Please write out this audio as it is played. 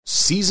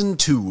Season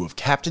 2 of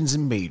Captains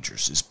and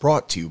Majors is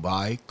brought to you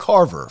by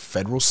Carver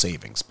Federal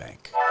Savings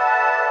Bank.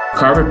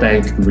 Carver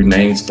Bank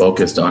remains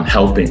focused on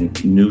helping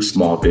new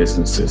small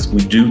businesses. We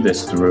do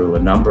this through a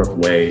number of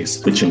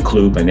ways, which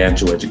include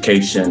financial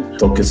education,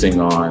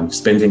 focusing on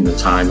spending the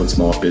time with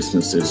small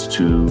businesses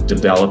to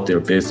develop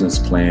their business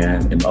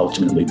plan and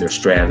ultimately their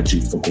strategy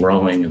for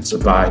growing and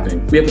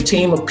surviving. We have a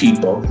team of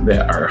people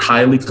that are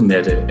highly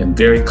committed and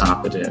very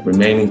competent,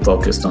 remaining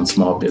focused on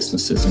small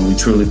businesses, and we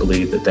truly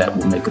believe that that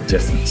will make a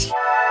difference.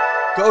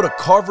 Go to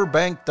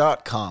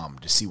carverbank.com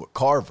to see what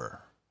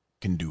Carver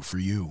can do for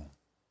you.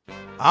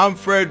 I'm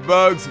Fred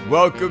Buggs.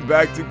 Welcome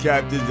back to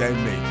Captains and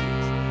Majors.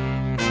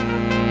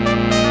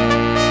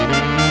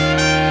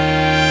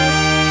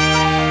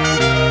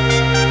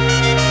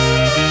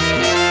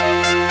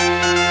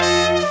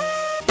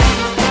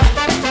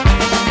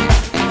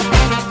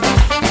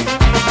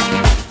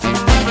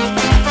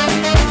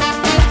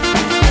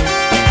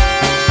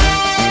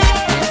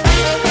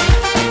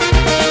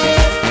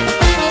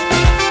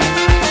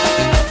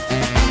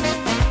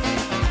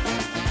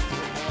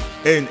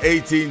 In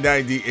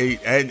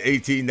 1898 and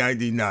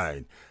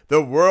 1899,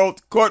 the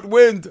world caught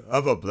wind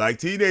of a black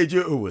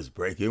teenager who was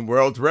breaking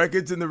world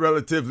records in the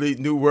relatively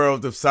new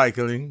world of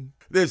cycling.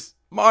 This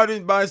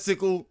modern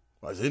bicycle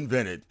was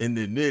invented in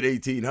the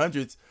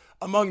mid-1800s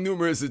among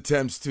numerous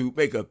attempts to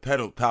make a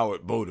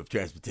pedal-powered mode of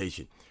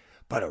transportation.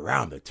 But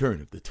around the turn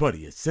of the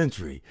 20th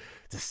century,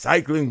 the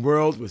cycling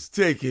world was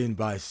taken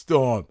by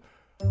storm.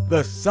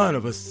 The son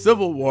of a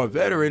Civil War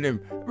veteran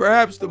and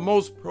perhaps the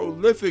most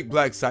prolific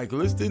black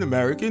cyclist in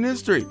American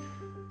history.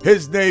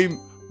 His name,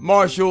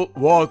 Marshall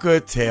Walker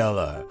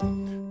Taylor,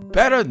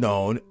 better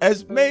known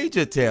as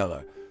Major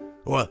Taylor.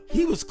 Well,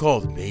 he was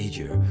called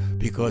Major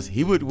because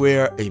he would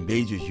wear a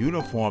major's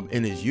uniform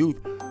in his youth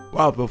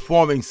while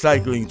performing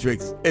cycling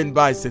tricks in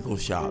bicycle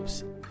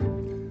shops.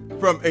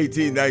 From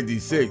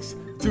 1896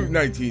 to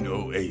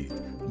 1908,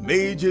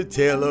 Major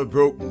Taylor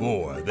broke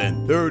more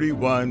than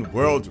 31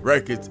 world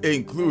records,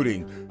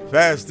 including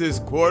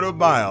fastest quarter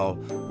mile,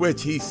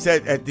 which he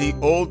set at the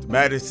old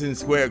Madison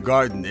Square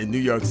Garden in New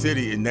York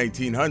City in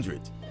 1900.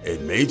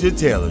 In Major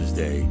Taylor's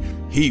day,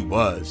 he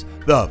was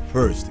the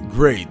first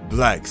great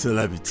black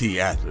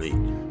celebrity athlete.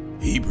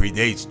 He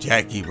predates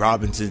Jackie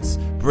Robinson's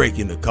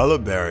breaking the color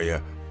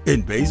barrier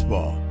in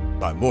baseball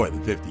by more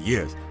than 50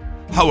 years.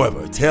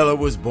 However, Taylor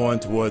was born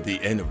toward the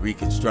end of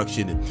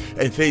Reconstruction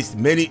and faced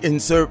many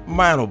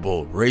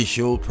insurmountable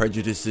racial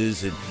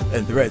prejudices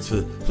and threats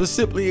for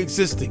simply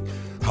existing.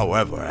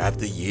 However,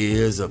 after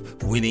years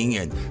of winning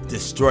and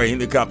destroying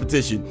the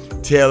competition,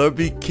 Taylor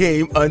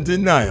became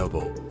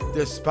undeniable.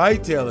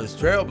 Despite Taylor's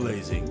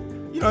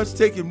trailblazing, it's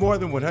taken more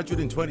than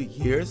 120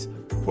 years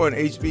for an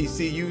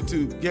HBCU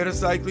to get a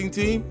cycling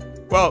team.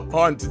 Well,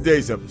 on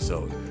today's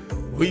episode,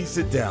 we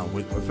sit down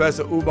with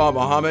Professor Umar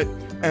Muhammad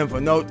and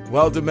Vinod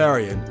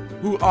Weldemarian,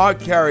 who are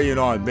carrying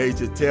on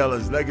Major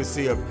Taylor's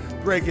legacy of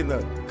breaking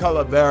the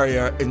color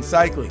barrier in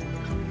cycling.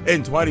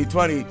 In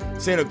 2020,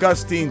 St.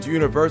 Augustine's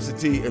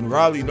University in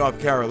Raleigh, North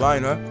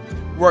Carolina,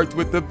 worked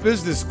with the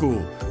business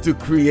school to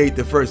create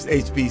the first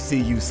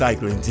HBCU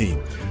cycling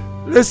team.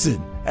 Listen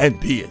and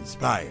be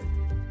inspired.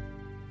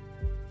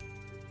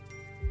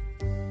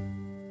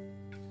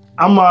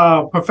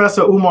 I'm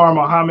Professor Umar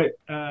Muhammad,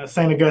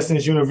 St.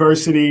 Augustine's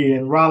University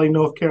in Raleigh,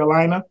 North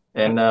Carolina.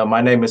 And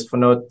my name is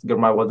Vinod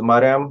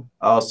Weldemarian,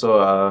 also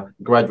a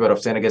graduate of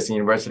St. Augustine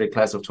University,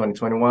 class of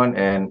 2021,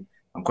 and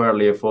I'm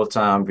currently a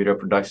full-time video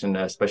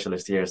production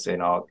specialist here at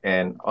St. Aug,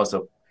 and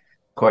also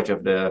coach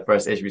of the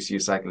first HBCU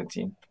cycling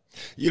team.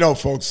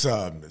 Folks,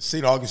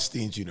 St.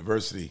 Augustine's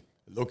University,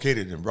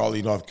 located in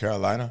Raleigh, North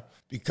Carolina,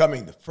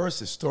 becoming the first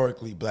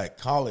historically black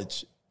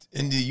college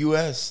in the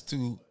U.S.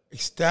 to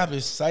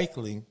establish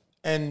cycling.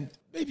 And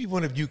maybe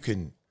one of you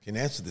can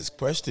answer this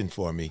question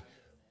for me.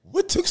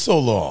 What took so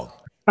long?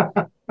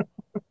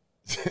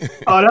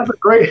 Oh, that's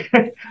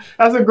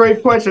a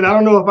great question. I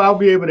don't know if I'll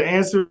be able to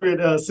answer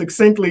it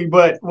succinctly,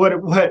 but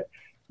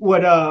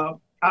what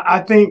I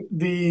think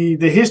the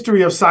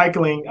history of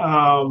cycling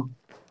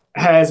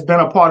has been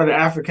a part of the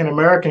African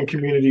American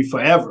community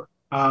forever.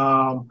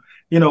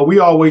 We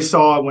always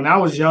saw it when I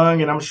was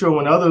young, and I'm sure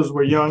when others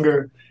were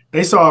younger,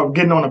 they saw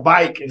getting on a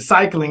bike and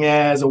cycling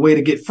as a way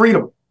to get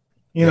freedom.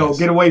 Yes.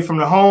 Get away from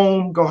the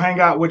home, go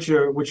hang out with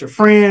your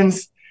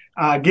friends.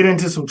 Get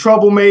into some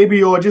trouble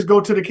maybe, or just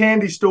go to the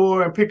candy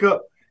store and pick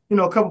up,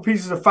 a couple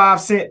pieces of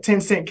 5-cent,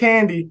 10-cent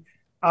candy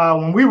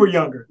when we were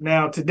younger.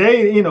 Now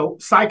today,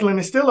 cycling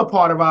is still a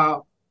part of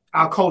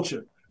our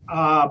culture.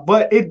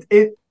 But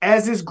it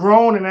as it's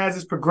grown and as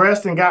it's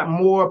progressed and got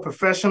more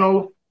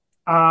professional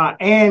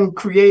and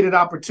created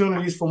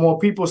opportunities for more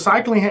people,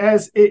 cycling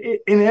has,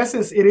 in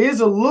essence, it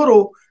is a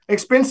little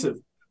expensive.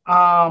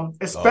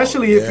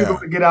 Especially if you're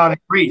going to get out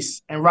and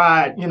race and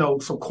ride,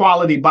 some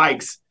quality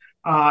bikes.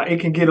 It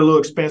can get a little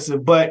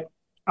expensive, but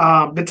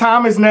the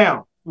time is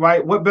now,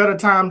 right? What better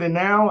time than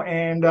now?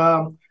 And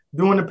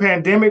during the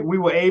pandemic, we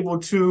were able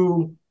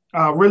to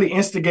really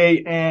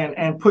instigate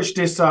and push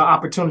this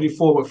opportunity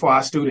forward for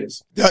our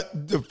students.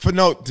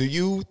 Fanote, do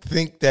you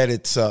think that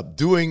it's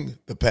during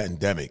the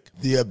pandemic,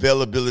 the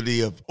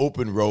availability of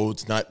open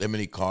roads, not that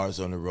many cars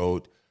on the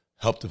road,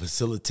 helped to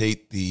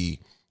facilitate the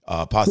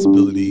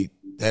possibility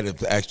that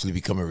it actually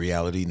become a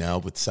reality now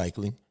with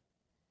cycling?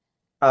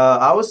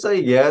 I would say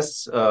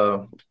yes,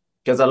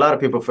 because a lot of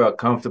people felt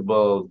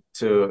comfortable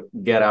to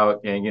get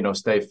out and,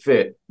 stay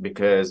fit,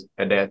 because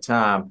at that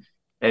time,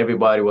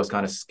 everybody was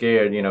kind of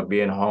scared,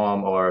 being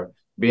home or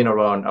being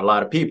around a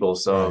lot of people.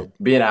 So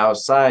being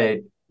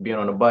outside, being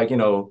on a bike,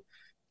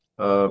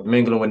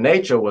 mingling with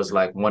nature was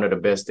like one of the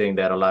best things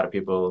that a lot of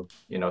people,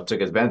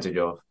 took advantage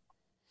of.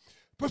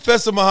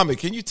 Professor Muhammad,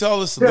 can you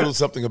tell us a little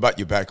something about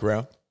your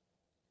background?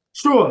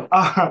 Sure.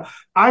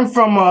 I'm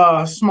from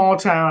a small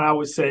town, I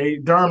would say,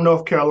 Durham,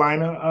 North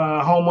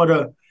Carolina, home of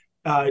the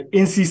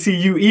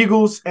NCCU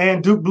Eagles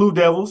and Duke Blue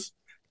Devils.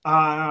 So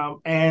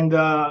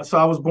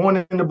I was born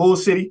in the Bull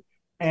City,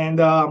 and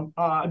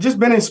just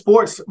been in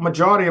sports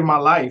majority of my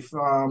life.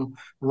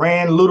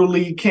 Ran Little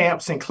League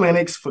camps and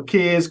clinics for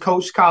kids,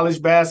 coached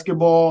college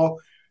basketball,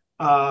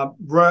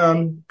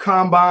 run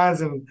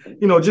combines, and,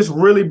 just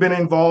really been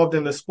involved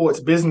in the sports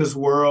business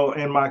world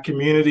in my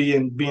community,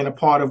 and being a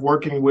part of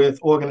working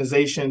with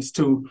organizations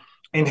to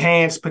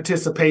enhance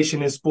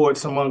participation in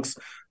sports amongst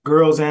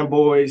girls and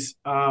boys,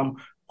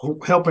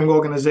 helping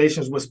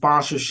organizations with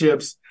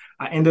sponsorships.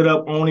 I ended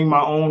up owning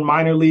my own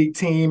minor league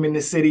team in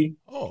the city.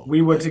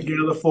 We were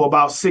together for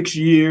about 6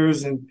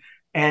 years, and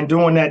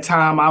during that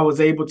time, I was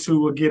able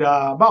to get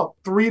about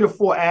 3 to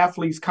 4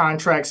 athletes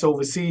contracts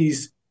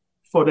overseas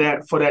for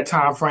that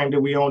time frame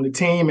that we owned the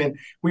team, and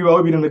we were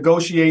able to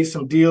negotiate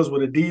some deals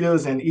with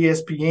Adidas and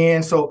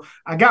ESPN. So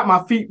I got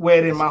my feet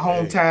wet in my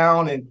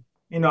hometown,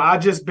 and I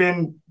just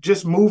been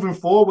moving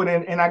forward,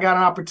 and I got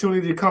an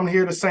opportunity to come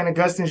here to St.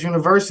 Augustine's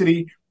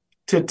University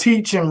to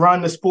teach and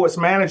run the sports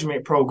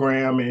management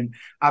program. And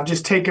I've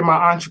just taken my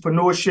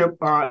entrepreneurship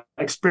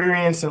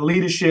experience and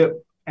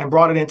leadership and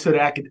brought it into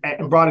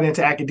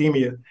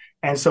academia.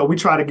 And so we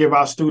try to give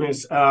our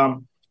students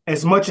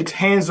as much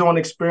hands-on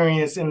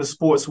experience in the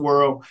sports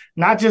world,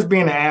 not just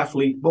being an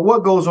athlete, but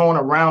what goes on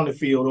around the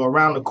field or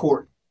around the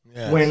court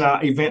when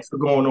events are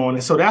going on.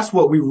 And so that's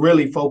what we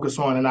really focus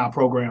on in our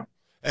program.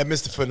 And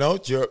Mr.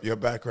 Fanote, your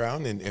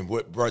background and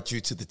what brought you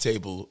to the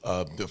table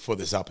for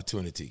this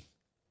opportunity?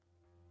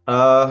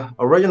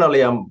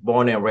 Originally, I'm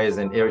born and raised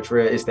in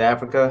Eritrea, East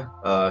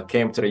Africa.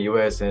 Came to the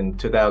U.S. in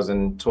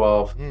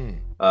 2012.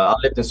 I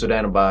lived in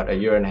Sudan about a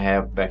year and a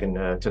half back in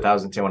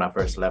 2010 when I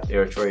first left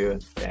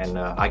Eritrea. And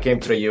I came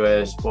to the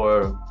U.S.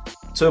 for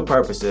 2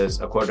 purposes,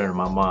 according to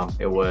my mom.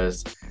 It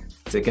was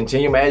to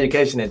continue my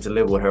education and to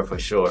live with her for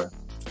sure.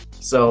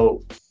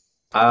 So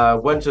I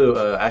went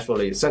to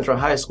actually Central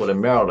High School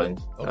in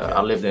Maryland.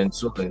 I lived in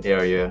Suitland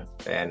area,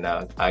 and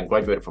I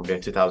graduated from there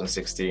in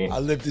 2016. I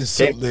lived in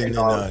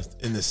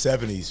Suitland in the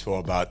 70s for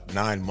about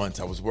 9 months.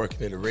 I was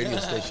working at a radio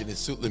station in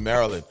Suitland,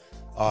 Maryland.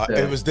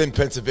 It was then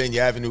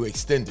Pennsylvania Avenue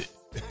Extended.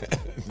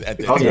 At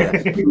that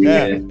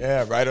time.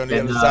 Yeah, right on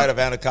the other side of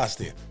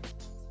Anacostia.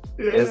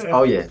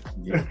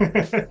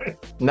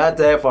 Not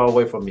that far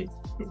away from me.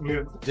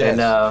 Yes.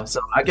 And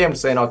so I came to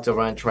St. Aug to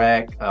run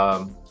track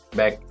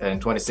back in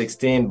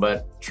 2016,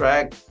 but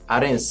track, I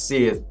didn't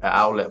see it an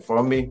outlet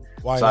for me.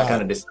 Why so not? I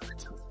kind of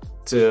decided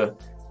to,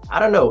 I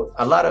don't know,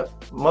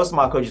 most of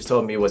my coaches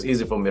told me it was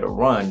easier for me to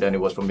run than it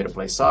was for me to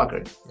play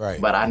soccer. Right.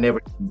 But I never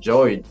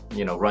enjoyed,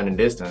 running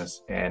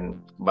distance,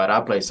 but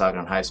I played soccer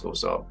in high school,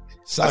 so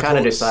I kind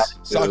of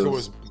decided soccer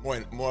was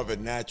more of a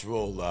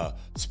natural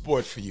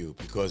sport for you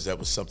because that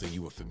was something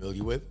you were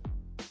familiar with?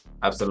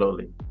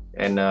 Absolutely.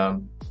 And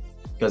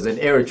because in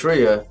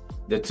Eritrea,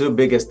 the 2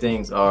 biggest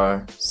things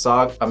are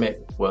cycling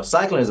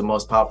is the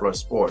most popular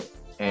sport,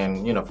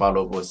 and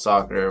followed with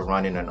soccer,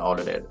 running, and all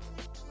of that.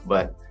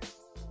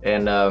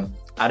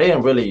 I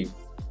didn't really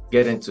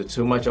get into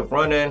too much of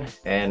running,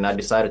 and I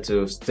decided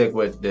to stick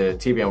with the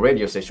TV and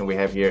radio station we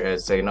have here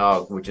at St.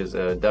 Aug, which is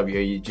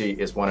WAEG.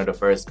 It's one of the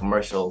first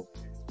commercial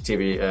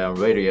TV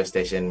radio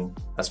station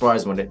as far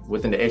as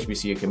within the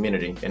HBCU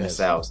community in the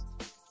South.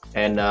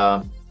 And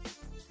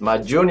my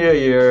junior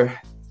year,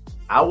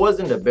 I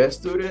wasn't the best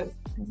student,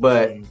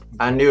 but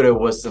I knew there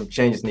was some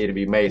changes needed to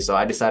be made. So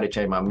I decided to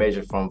change my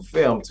major from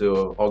film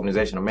to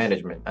organizational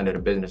management under the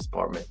business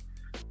department.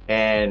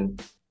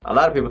 And a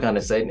lot of people kind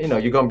of say,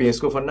 you're going to be in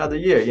school for another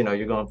year.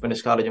 You're going to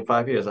finish college in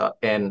 5 years.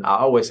 And I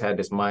always had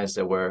this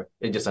mindset where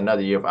it's just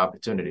another year of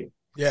opportunity.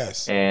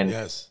 Yes. And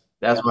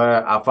that's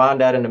where I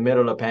found out in the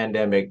middle of the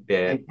pandemic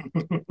that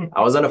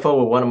I was on the phone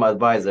with one of my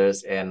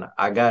advisors, and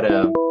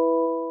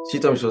she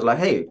told me, she was like,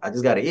 hey, I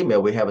just got an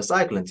email. We have a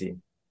cycling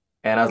team.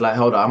 And I was like,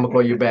 hold on, I'm going to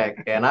call you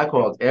back. And I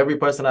called every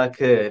person I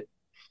could,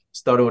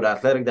 started with the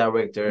athletic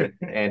director,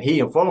 and he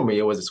informed me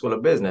it was a school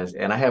of business.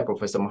 And I had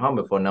Professor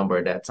Muhammad for a number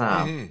at that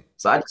time. Mm-hmm.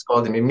 So I just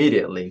called him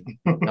immediately.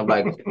 I'm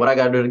like, what I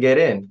got to do to get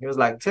in? He was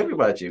like, tell me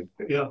about you.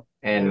 Yeah.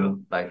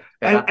 And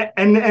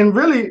and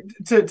really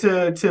to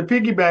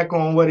piggyback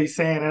on what he's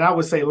saying, and I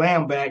would say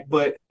lamb back,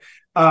 but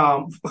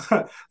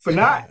for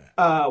not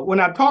when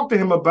I talked to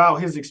him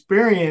about his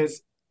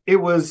experience, it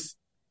was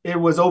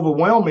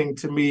overwhelming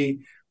to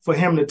me for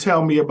him to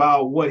tell me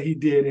about what he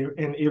did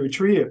in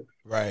Eritrea.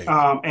 Right.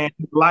 And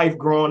life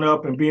growing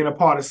up and being a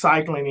part of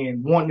cycling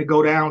and wanting to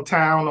go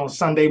downtown on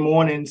Sunday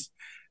mornings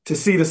to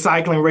see the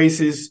cycling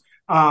races.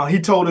 He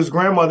told his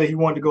grandmother he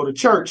wanted to go to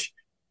church,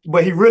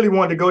 but he really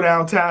wanted to go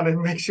downtown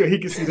and make sure he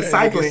could see the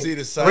cycling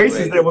races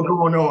that were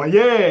going on.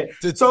 Yeah.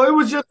 So it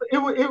was just,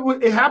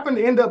 it happened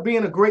to end up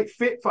being a great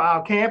fit for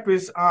our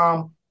campus.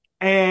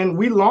 And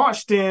we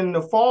launched in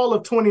the fall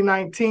of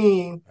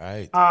 2019.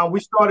 Right. We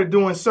started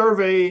doing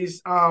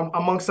surveys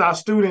amongst our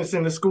students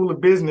in the School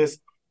of Business,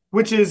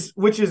 which is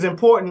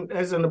important.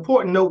 As an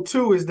important note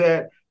too, is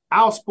that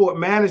our sport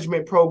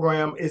management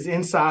program is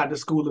inside the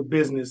School of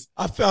Business.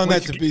 I found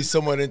that to be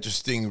somewhat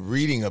interesting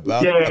reading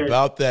about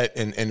that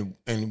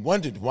and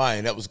wondered why.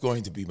 And that was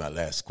going to be my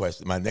next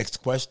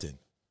question.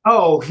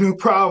 Oh, no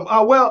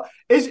problem. Well,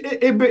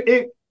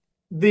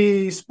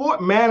 the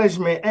sport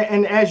management,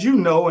 and as you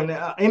know, and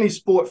any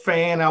sport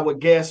fan I would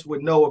guess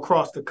would know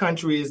across the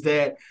country, is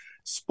that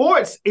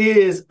sports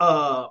is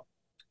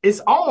it's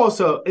almost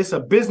a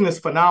business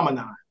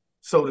phenomenon,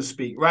 so to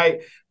speak,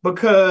 right?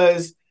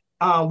 Because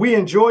we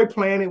enjoy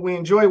playing it. We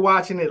enjoy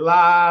watching it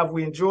live.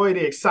 We enjoy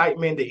the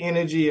excitement, the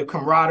energy, the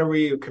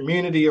camaraderie, the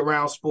community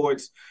around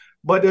sports.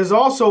 But there's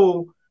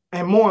also,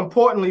 and more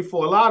importantly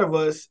for a lot of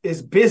us,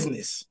 is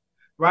business,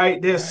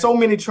 right? There's so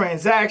many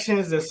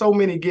transactions. There's so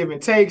many give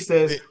and takes.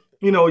 There's,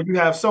 you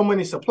have so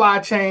many supply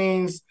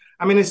chains.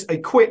 I mean, it's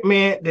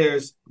equipment.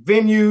 There's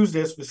venues.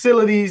 There's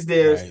facilities.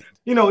 There's,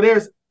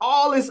 there's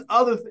all these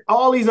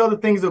other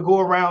things that go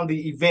around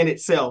the event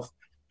itself.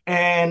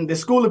 And the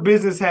School of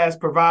Business has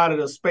provided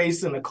a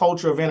space and a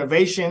culture of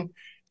innovation.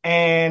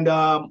 And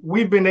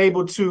we've been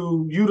able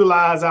to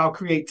utilize our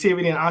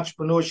creativity and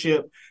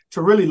entrepreneurship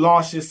to really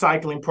launch this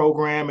cycling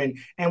program.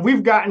 And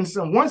we've gotten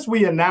once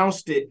we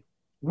announced it,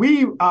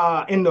 we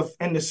in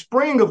the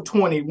spring of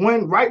 20,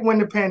 right when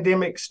the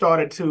pandemic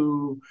started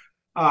to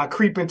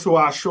creep into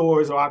our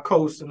shores or our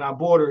coast and our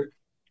border,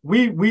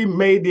 we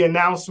made the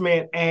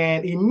announcement,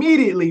 and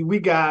immediately we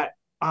got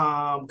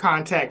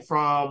contact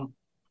from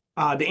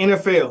the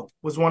NFL.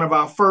 Was one of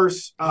our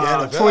first.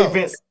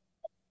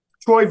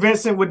 Troy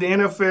Vincent with the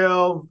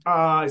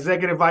NFL,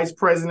 Executive Vice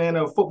President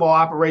of Football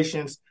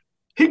Operations.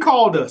 He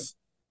called us,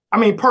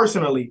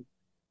 personally.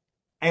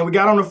 And we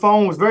got on the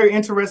phone, was very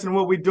interested in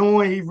what we're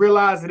doing. He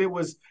realized that it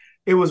was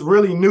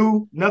really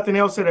new. Nothing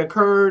else had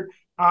occurred.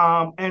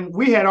 And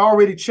we had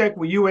already checked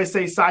with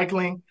USA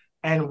Cycling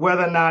and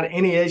whether or not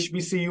any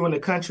HBCU in the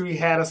country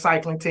had a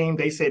cycling team.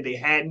 They said they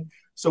hadn't.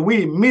 So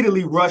we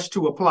immediately rushed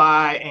to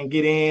apply and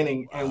get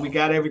in, and we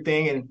got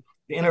everything. And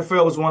the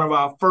NFL was one of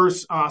our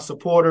first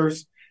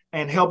supporters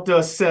and helped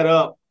us set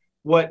up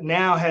what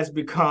now has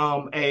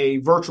become a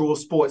virtual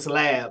sports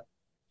lab.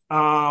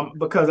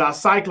 Because our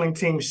cycling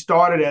team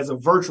started as a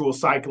virtual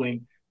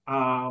cycling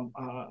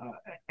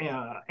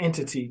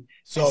entity.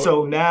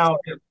 So now,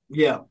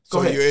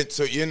 go ahead.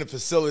 You're in the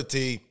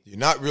facility. You're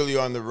not really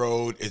on the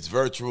road. It's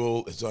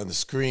virtual. It's on the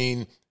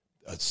screen.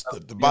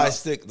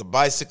 The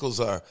bicycles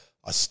are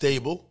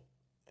stable.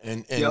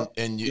 And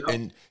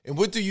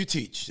what do you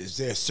teach? Is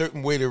there a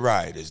certain way to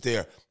ride? Is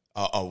there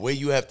a way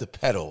you have to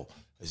pedal?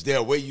 Is there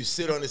a way you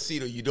sit on a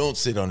seat or you don't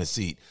sit on a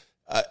seat?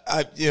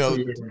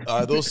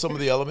 Are those some of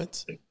the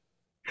elements?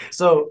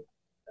 So,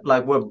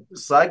 like with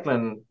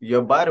cycling,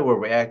 your body will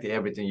react to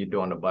everything you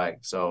do on the bike.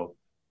 So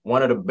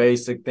one of the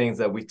basic things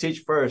that we teach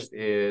first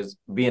is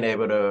being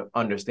able to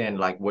understand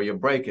like where your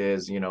brake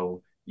is,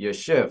 your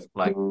shift,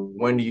 like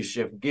when do you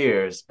shift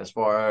gears, as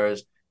far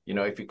as,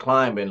 if you're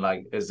climbing,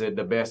 like, is it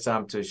the best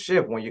time to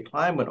shift when you're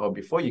climbing or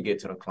before you get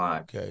to the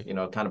climb? Okay.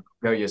 Kind of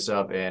prepare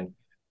yourself, and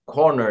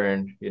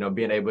cornering,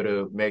 being able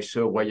to make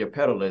sure where your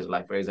pedal is.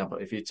 Like, for example,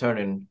 if you're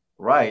turning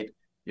right,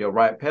 your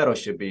right pedal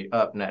should be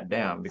up, not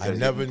down. Because I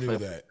never knew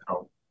that.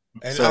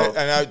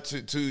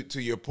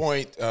 To your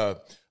point,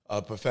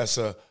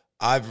 Professor,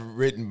 I've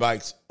ridden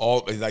bikes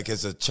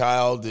as a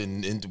child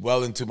and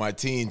well into my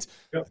teens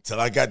until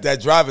I got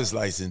that driver's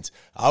license.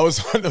 I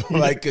was on the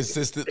bike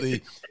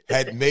consistently,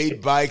 had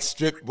made bikes,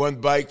 stripped one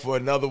bike for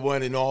another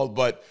one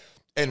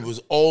and was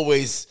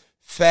always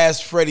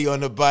fast Freddy on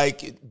the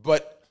bike.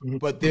 But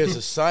there's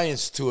a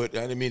science to it.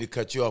 I didn't mean to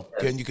cut you off.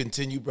 Yes. Can you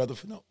continue, Brother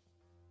Fano?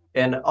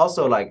 And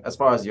also, like, as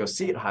far as your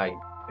seat height,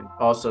 it's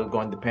also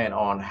going to depend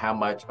on how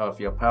much of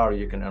your power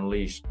you can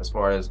unleash, as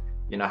far as,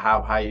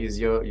 how high is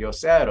your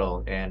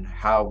saddle and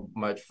how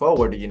much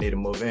forward do you need to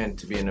move in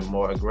to be in a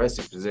more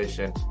aggressive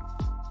position.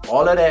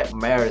 All of that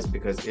matters,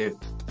 because if,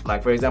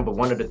 like, for example,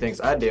 one of the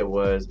things I did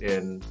was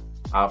in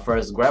our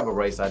first gravel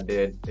race I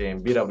did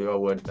in BWO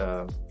with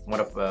one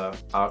of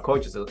our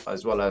coaches,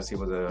 as well as he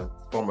was a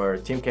former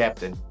team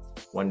captain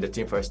when the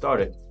team first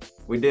started.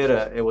 We did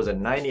it was a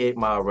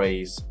 98-mile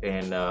race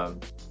in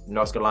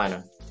North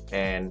Carolina,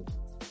 and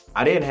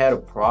I didn't have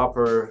a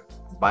proper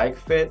bike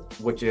fit,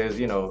 which is,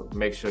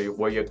 make sure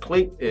where your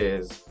cleat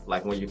is,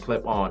 like when you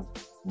clip on,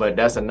 but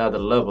that's another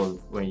level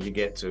when you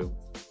get to.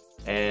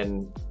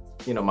 And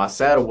my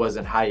saddle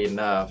wasn't high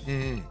enough.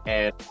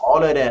 And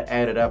all of that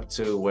added up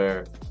to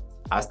where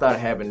I started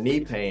having knee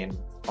pain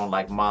on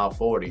like mile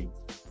 40.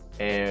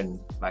 And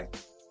like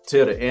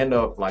till the end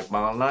of like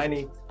mile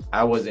 90,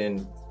 I was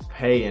in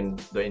pain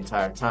the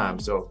entire time.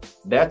 So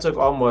that took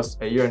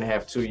almost a year and a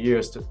half, 2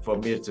 years for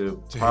me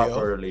to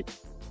properly,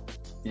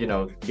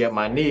 get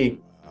my knee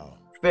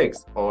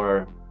fixed,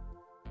 or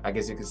I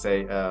guess you could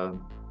say,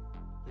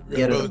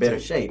 get in a better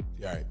shape.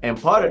 Right.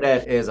 And part of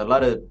that is a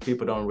lot of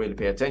people don't really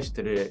pay attention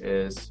to it,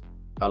 is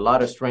a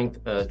lot of strength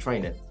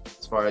training,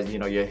 as far as,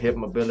 your hip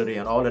mobility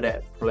and all of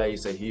that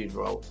plays a huge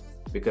role.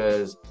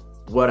 Because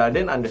what I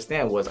didn't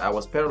understand was I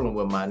was pedaling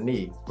with my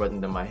knee rather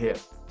than my hip.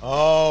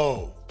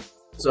 Oh.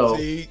 So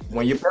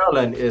when you're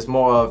pedaling, it's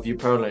more of you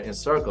pedaling in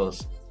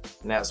circles,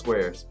 not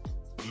squares,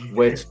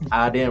 which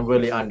I didn't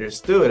really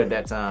understood at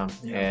that time.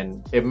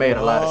 And it made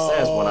a lot of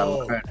sense when I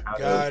learned how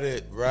to. Got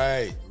it.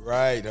 Right.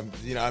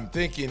 I'm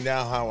thinking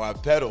now how I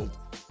pedaled.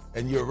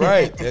 And you're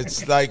right.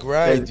 It's like,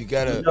 right. You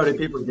gotta. The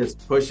people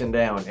just pushing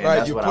down. And right.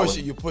 That's You're what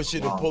pushing. You're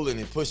pushing and pulling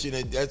and pushing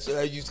it. That's what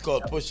I used to call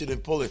it, pushing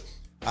and pulling.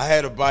 I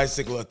had a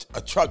bicycle,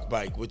 a truck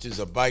bike, which is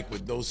a bike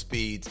with no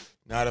speeds,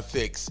 not a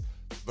fix,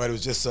 but it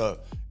was just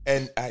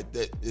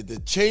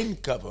the chain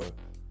cover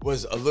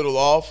was a little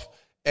off,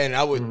 and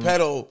I would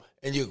pedal,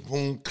 and you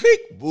boom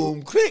click.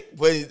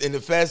 And the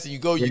faster you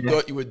go, you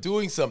thought you were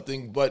doing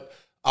something, but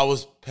I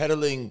was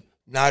pedaling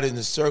not in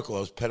a circle. I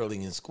was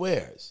pedaling in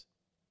squares.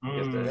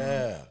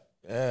 Yeah.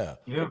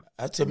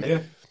 That's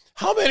amazing.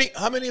 How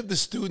many of the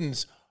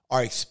students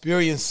are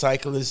experienced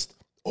cyclists,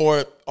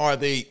 or are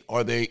they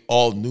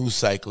all new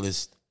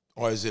cyclists,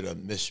 or is it a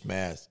mixed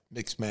mass, a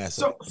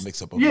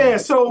mix up of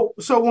both?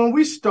 So when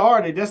we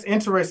started, that's an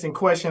interesting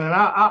question, and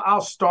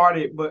I'll start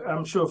it, but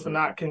I'm sure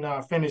Fanat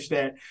can finish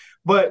that.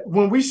 But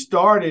when we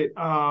started,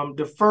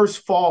 the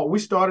first fall, we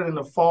started in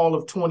the fall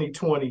of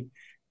 2020,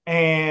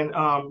 and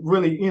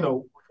really, we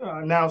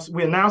announced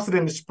it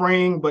in the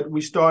spring, but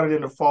we started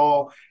in the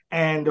fall.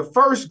 And the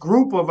first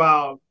group of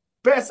our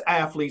best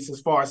athletes,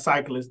 as far as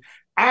cyclists,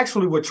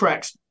 actually were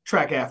track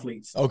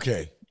athletes.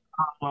 Okay.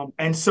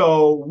 And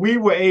so we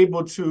were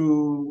able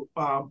to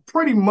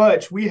pretty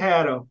much, we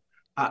had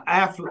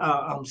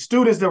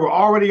students that were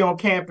already on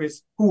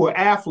campus who were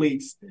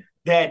athletes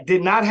that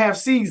did not have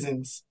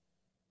seasons,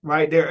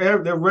 right?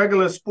 Their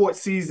regular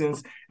sports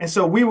seasons. And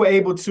so they were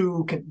able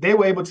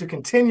to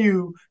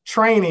continue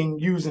training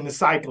using the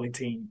cycling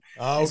team.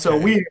 Okay. And so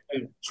we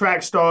had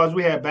track stars,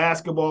 we had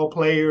basketball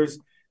players,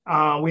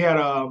 we had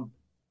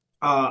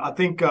I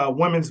think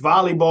women's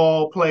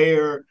volleyball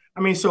player. I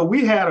mean, so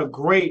we had a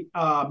great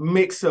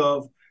mix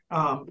of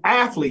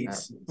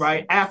athletes,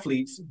 right?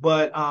 Athletes,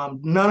 but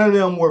none of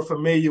them were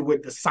familiar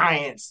with the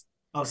science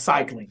of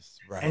cycling.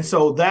 Right. And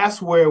so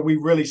that's where we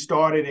really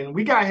started. And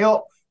we got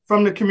help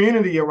from the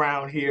community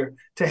around here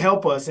to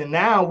help us. And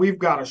now we've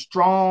got a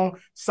strong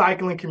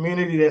cycling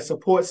community that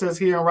supports us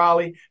here in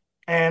Raleigh.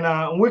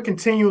 And we're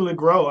continuing to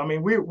grow. I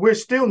mean, we're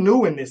still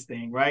new in this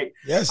thing, right?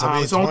 Yes, I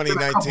mean,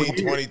 2019,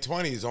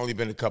 2020 has only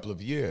been a couple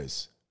of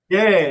years.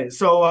 Yeah,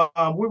 so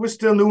we were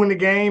still new in the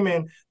game,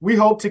 and we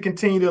hope to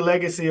continue the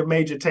legacy of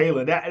Major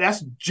Taylor.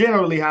 That's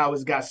generally how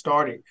it got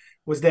started,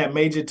 was that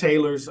Major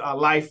Taylor's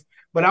life.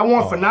 But I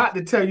want Fanat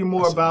to tell you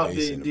more about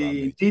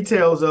the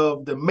details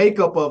of the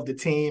makeup of the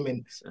team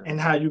and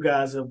how you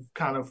guys have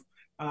kind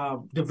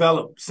of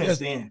developed since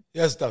then.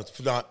 Yes,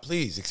 Dr. Fanat,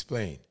 please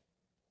explain.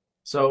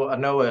 So I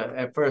know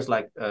at first,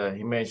 like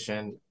he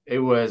mentioned, it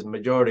was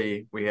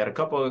majority. We had a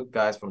couple of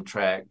guys from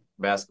track,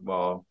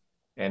 basketball,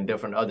 and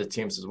different other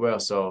teams as well.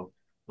 So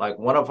like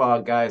one of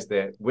our guys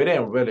that we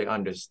didn't really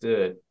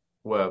understood,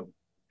 well,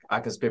 I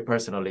can speak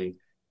personally,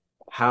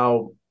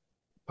 how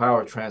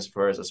power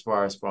transfers as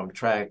far as from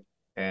track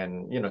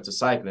and, to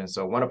cycling.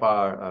 So one of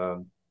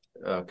our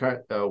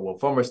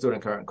former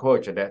student, current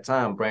coach at that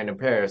time, Brandon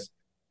Paris,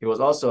 he was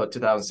also a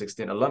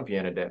 2016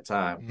 Olympian at that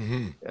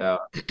time.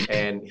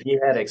 And he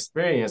had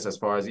experience as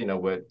far as,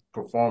 with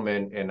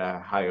performing in a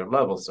higher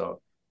level.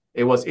 So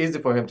it was easy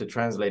for him to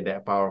translate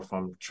that power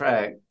from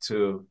track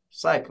to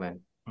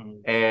cycling.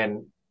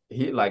 And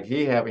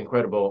he have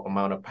incredible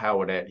amount of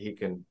power that he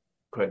can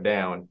put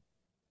down.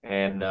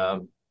 And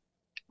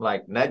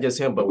not just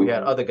him, but we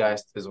had other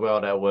guys as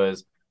well that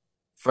was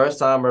first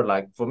timer.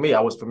 Like for me,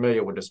 I was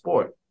familiar with the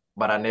sport,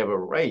 but I never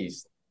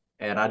raced.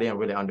 And I didn't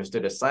really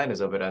understand the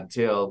science of it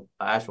until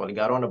I actually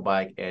got on the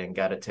bike and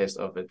got a taste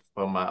of it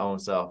for my own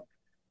self.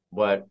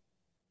 But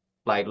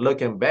like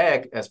looking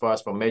back, as far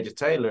as from Major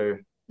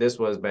Taylor, this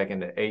was back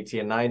in the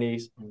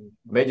 1890s.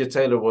 Major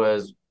Taylor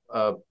was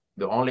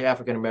the only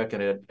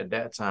African-American at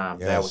that time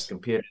that was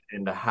competing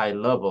in the high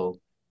level,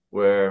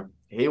 where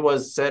he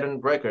was setting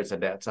records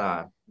at that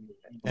time.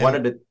 And one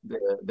of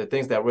the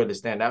things that really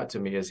stand out to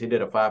me is he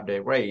did a 5-day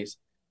race,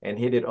 and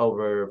he did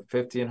over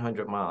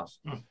 1,500 miles.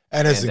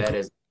 And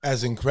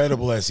as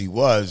incredible as he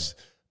was,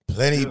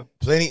 plenty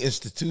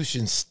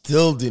institutions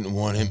still didn't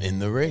want him in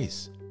the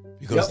race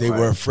because they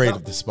were afraid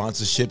of the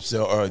sponsorships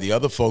or the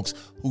other folks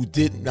who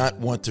did not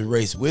want to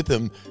race with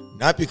him,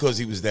 not because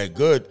he was that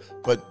good,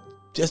 but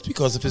just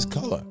because of his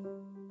color.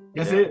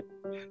 That's it.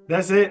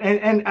 That's it.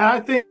 And I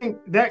think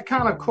that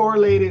kind of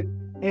correlated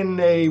in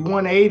a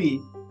 180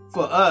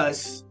 for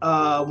us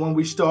when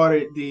we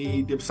started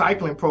the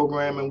cycling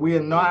program, and we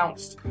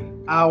announced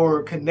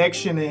our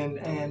connection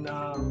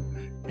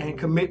and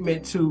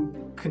commitment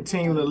to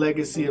continue the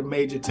legacy of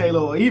Major Taylor,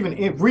 or even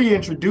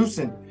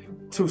reintroducing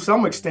to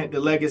some extent the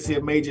legacy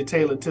of Major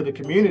Taylor to the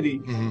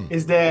community.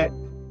 Is that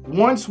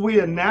once we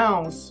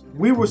announced,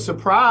 we were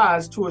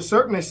surprised to a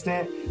certain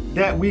extent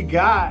that we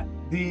got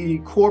the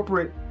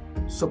corporate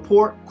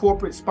support,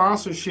 corporate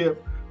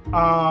sponsorship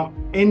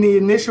in the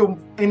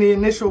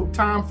initial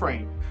time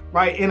frame,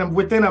 right? And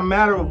within a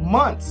matter of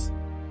months,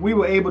 we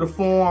were able to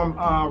form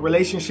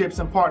relationships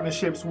and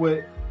partnerships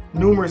with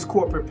numerous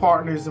corporate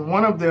partners, and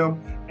one of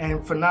them, and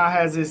Fanat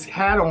has his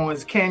hat on,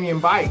 is Canyon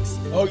Bikes.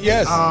 Oh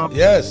yes,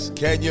 yes,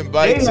 Canyon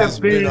Bikes has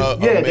been a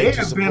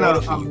major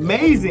supporter for you.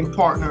 Amazing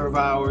partner of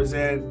ours.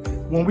 And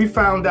when we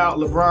found out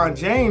LeBron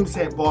James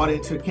had bought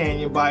into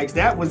Canyon Bikes,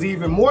 that was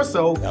even more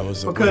so,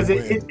 because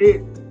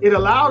it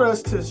allowed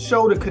us to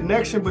show the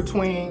connection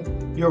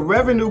between your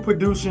revenue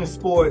producing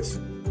sports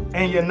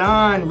and your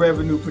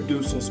non-revenue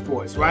producing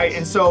sports, right?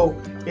 And so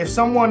if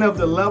someone of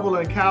the level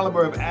and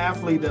caliber of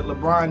athlete that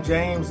LeBron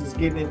James is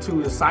getting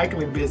into the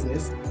cycling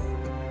business,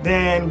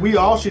 then we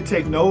all should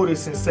take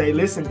notice and say,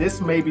 listen, this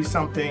may be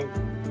something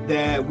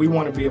that we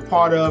want to be a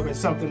part of, and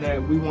something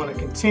that we want to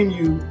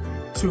continue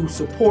to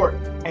support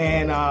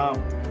and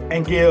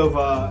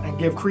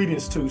give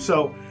credence to.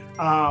 So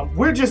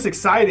we're just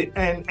excited,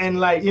 and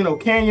like, you know,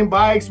 Canyon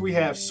Bikes, we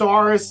have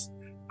Saurus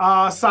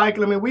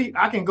Cycling. I mean,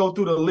 I can go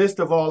through the list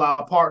of all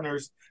our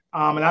partners,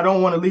 and I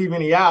don't want to leave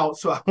any out,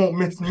 so I won't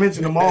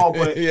mention them all.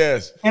 But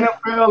yes,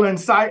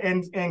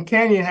 NFL and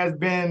Canyon has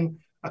been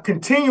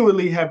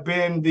continually have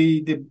been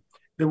the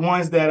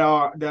ones that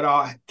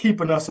are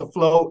keeping us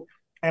afloat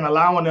and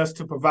allowing us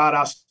to provide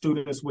our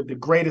students with the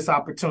greatest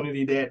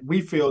opportunity that we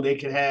feel they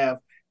could have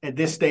at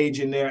this stage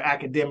in their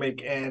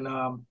academic and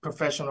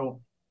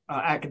professional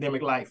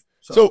academic life.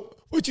 So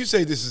would you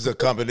say this is a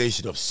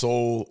combination of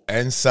soul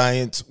and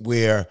science,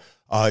 where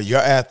your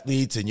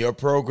athletes and your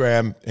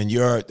program and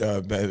your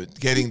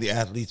getting the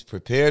athletes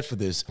prepared for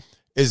this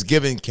is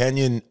giving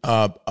Canyon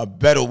a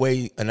better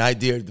way, an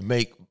idea to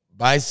make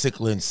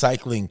bicycling,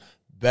 cycling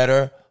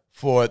better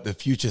for the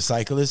future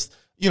cyclists?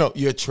 You know,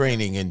 your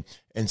training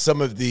and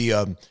some of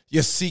the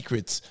your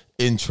secrets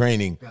in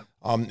training,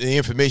 the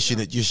information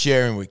that you're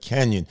sharing with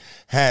Canyon,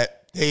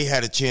 they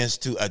had a chance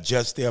to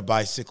adjust their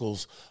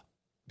bicycles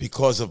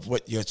because of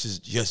what your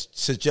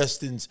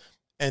suggestions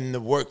and the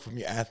work from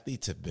your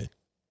athletes have been?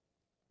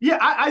 Yeah,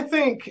 I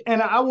think,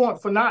 and I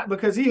want Fanat,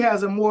 because he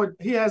has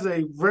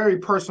a very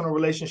personal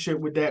relationship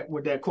with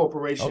that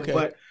corporation. Okay.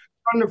 But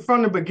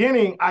from the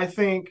beginning, I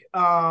think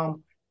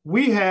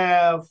we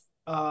have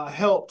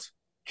helped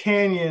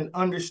Canyon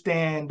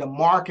understand the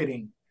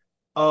marketing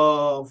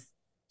of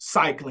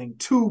cycling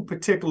to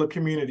particular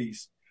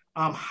communities,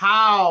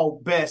 how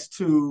best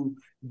to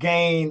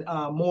gain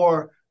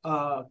more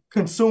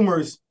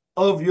consumers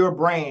of your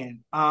brand,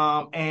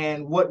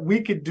 and what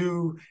we could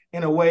do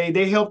in a way.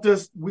 They helped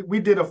us. We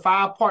did a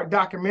 5-part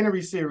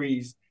documentary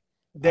series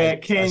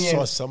that Canyon I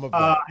saw some of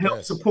that.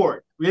 Helped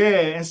support.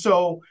 Yeah, and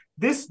so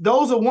those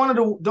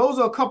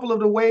are a couple of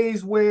the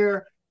ways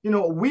where, you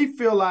know, we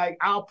feel like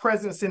our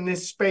presence in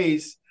this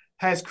space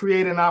has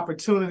created an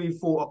opportunity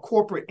for a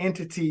corporate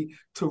entity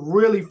to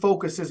really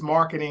focus its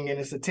marketing and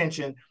its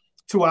attention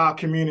to our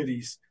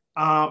communities.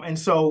 And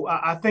so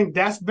I think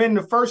that's been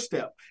the first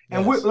step.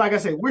 And yes, like I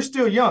said, we're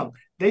still young.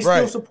 They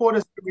still support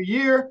us every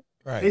year.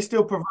 Right. They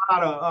still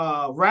provide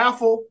a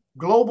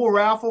global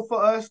raffle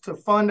for us to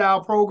fund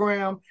our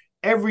program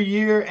every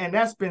year. And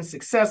that's been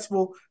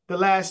successful the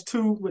last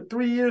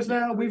 3 years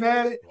now we've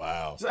had it.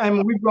 Wow. So, I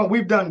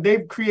mean,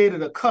 they've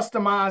created a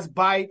customized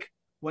bike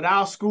with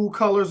our school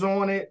colors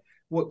on it,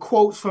 with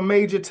quotes from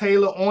Major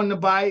Taylor on the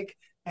bike.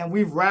 And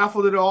we've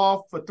raffled it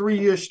off for 3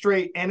 years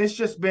straight. And it's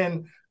just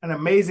been an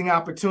amazing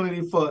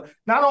opportunity for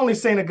not only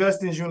St.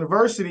 Augustine's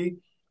University,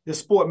 the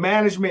Sport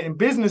Management and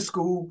Business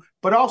School,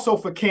 but also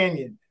for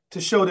Canyon, to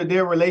show that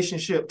their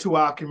relationship to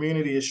our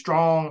community is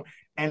strong,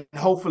 and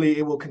hopefully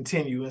it will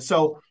continue. And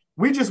so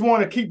we just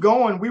want to keep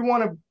going. We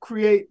want to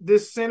create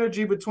this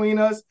synergy between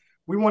us.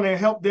 We want to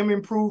help them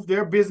improve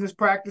their business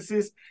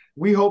practices.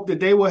 We hope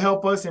that they will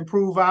help us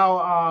improve our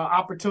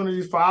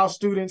opportunities for our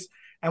students.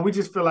 And we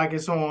just feel like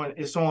it's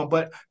on.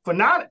 But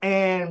Fanat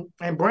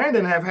and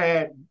Brandon have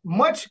had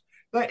much,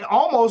 like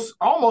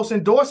almost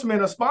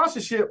endorsement or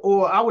sponsorship,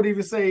 or I would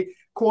even say,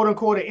 quote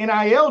unquote, an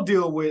NIL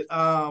deal with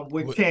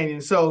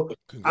Canyon. So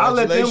I'll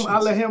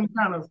let him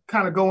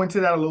kind of go into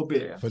that a little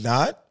bit.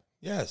 Fanat?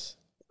 Yes.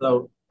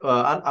 So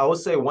I would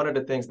say one of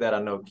the things that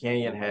I know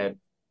Canyon had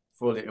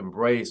fully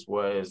embraced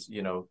was,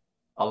 you know,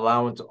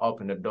 allowing to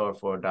open the door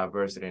for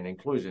diversity and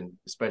inclusion,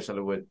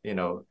 especially with, you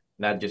know,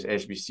 not just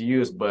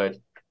HBCUs, but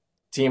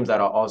teams that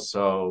are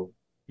also,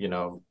 you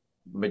know,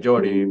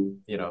 majority,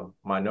 you know,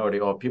 minority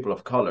or people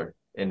of color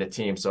in the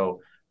team.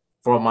 So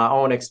from my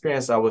own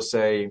experience, I would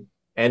say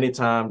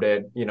anytime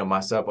that, you know,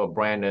 myself or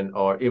Brandon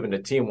or even the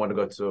team want to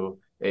go to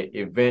a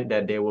event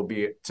that they will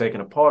be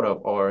taking a part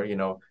of, or,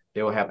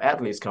 they will have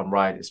athletes come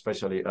ride,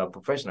 especially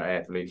professional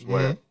athletes,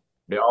 where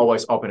they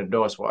always open the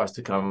doors for us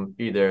to come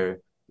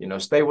either,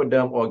 stay with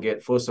them or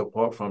get full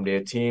support from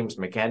their teams,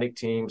 mechanic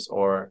teams,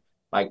 or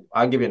like,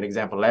 I'll give you an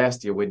example.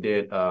 Last year we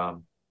did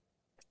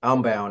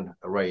Unbound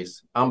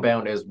race.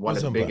 Unbound is one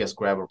of the biggest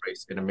gravel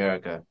race in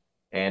America.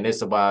 And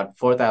it's about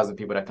 4,000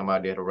 people that come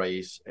out there to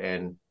race.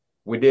 And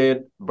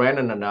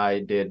Brandon and I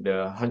did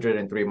the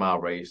 103-mile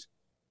race.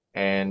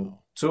 And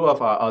two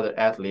of our other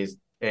athletes,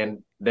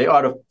 and they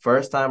are the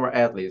first-timer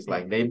athletes.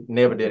 Like, they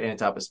never did any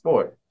type of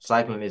sport.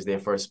 Cycling is their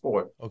first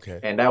sport. Okay.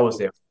 And that was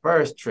their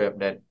first trip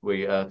that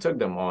we took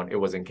them on. It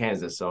was in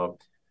Kansas. So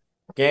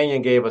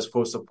Canyon gave us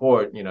full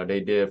support.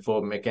 They did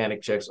full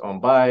mechanic checks on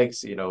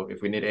bikes.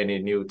 If we need any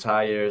new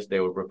tires,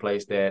 they would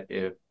replace that.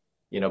 If,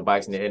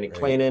 bikes need any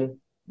cleaning,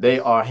 they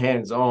are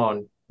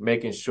hands-on,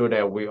 making sure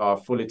that we are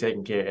fully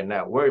taking care and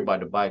not worried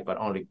about the bike, but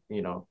only,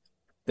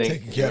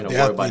 taking care of the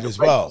athlete as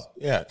well.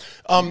 Yeah.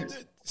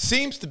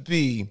 Seems to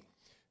be,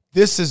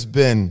 this has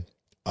been,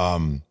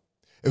 it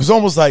was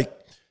almost like,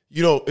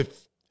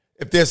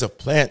 if there's a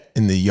plant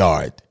in the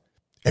yard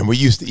and we're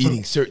used to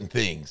eating certain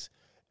things,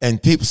 and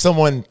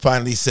someone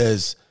finally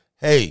says,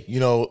 hey,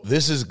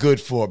 this is good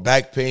for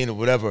back pain or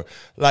whatever.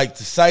 Like,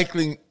 the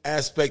cycling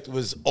aspect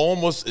was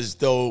almost as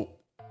though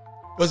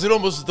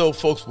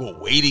folks were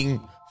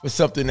waiting for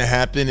something to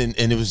happen and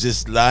it was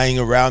just lying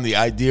around, the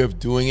idea of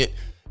doing it.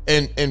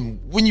 And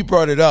when you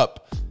brought it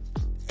up,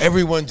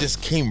 everyone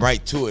just came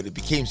right to it. It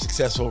became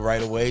successful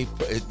right away.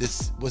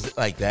 Was it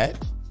like that?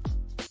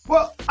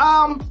 Well,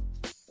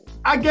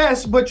 I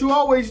guess, but you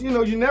always,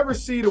 you never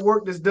see the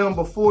work that's done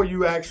before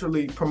you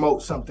actually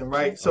promote something,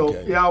 right? So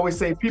I always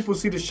say people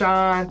see the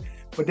shine,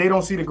 but they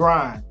don't see the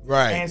grind.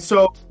 Right. And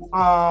so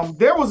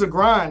there was a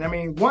grind.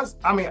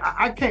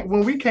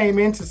 When we came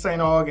into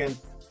St. Aug in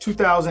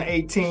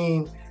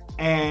 2018,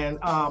 and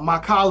my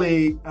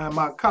colleague,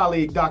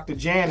 Dr.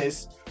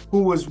 Janice,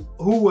 who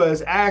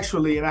was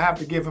actually, and I have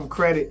to give him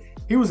credit,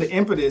 he was the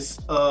impetus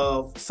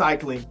of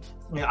cycling.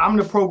 I'm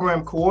the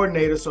program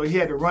coordinator, so he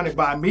had to run it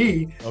by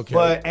me.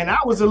 Okay. And I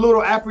was a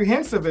little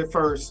apprehensive at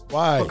first.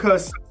 Why?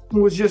 Because it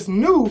was just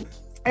new.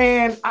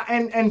 And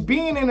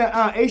being in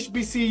a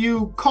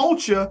HBCU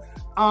culture,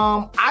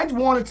 I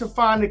wanted to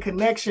find a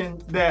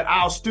connection that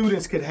our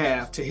students could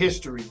have to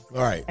history.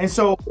 All right. And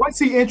so once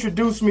he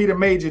introduced me to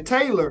Major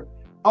Taylor,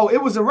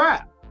 it was a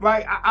wrap,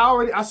 right?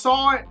 I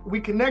saw it. We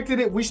connected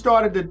it. We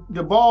started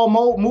the ball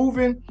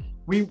moving.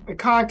 We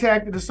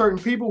contacted certain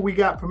people. We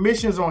got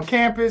permissions on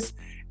campus.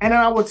 And then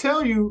I will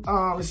tell you,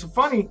 it's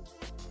funny,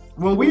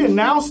 when we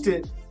announced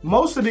it,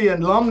 most of the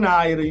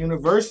alumni of the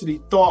university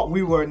thought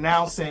we were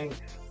announcing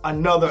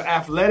another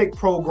athletic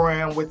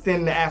program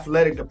within the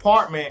athletic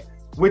department,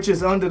 which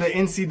is under the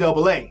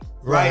NCAA,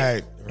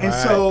 right? And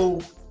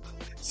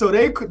so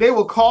they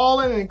were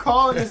calling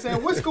and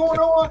saying, what's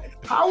going on?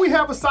 How we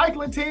have a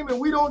cycling team and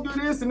we don't do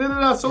this and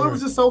da. So it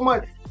was just so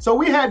much. So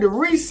we had to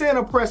resend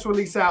a press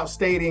release out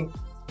stating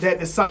that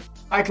the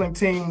cycling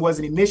team was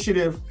an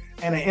initiative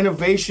and an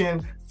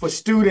innovation for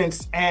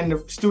students and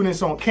the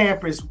students on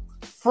campus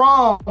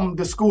from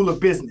the School of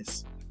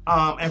Business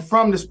and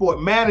from the Sport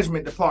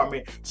Management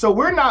Department. So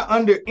we're not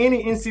under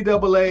any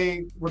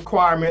NCAA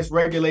requirements,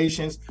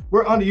 regulations.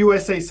 We're under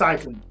USA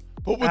Cycling.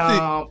 But with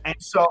and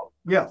so,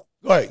 yeah.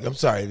 Go ahead. I'm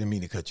sorry. I didn't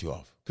mean to cut you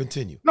off.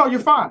 Continue. No, you're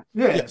fine.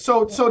 Yeah.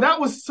 So that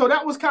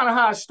was kind of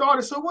how it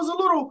started. So it was a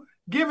little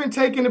give and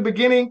take in the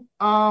beginning.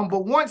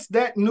 But once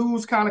that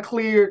news kind of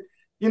cleared,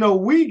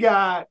 we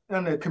got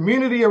the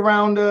community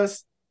around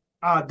us,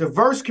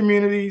 diverse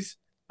communities.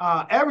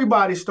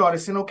 Everybody started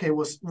saying, okay,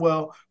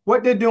 well,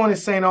 what they're doing in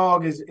St.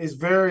 Aug is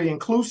very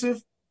inclusive,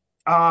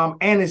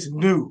 and it's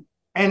new.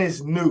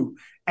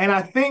 And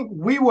I think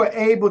we were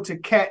able to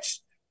catch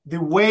the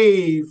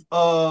wave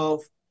of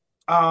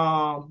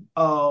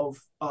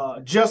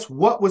just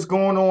what was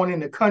going on in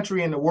the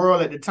country and the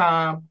world at the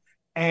time.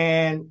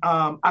 And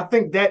I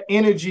think that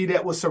energy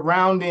that was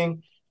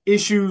surrounding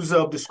issues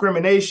of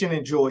discrimination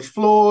and George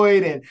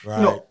Floyd and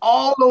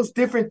all those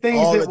different things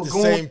all that at were the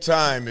going. Same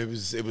time. It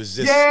was just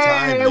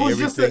timely. It was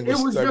just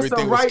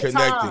a right connecting.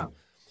 time.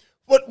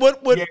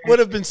 What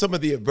have been some of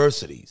the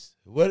adversities?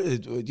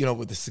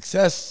 With the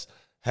success,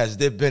 has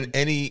there been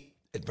any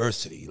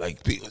adversity? Like,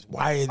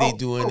 why are they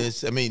doing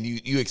this? I mean,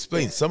 you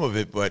explained some of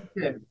it, but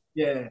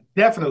yeah,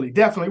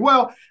 definitely.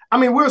 Well, I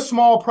mean, we're a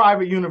small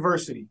private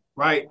university,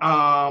 right?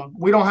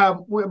 We're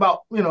about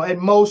at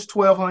most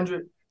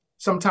 1,200.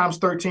 Sometimes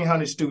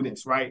 1,300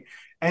 students, right?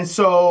 And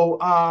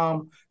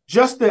so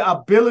just the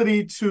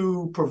ability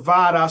to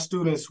provide our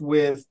students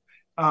with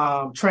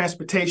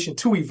transportation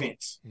to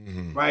events,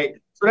 right?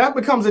 So that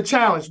becomes a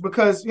challenge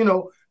because,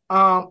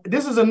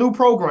 this is a new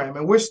program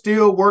and we're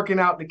still working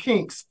out the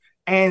kinks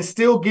and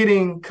still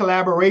getting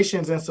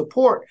collaborations and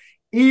support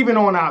even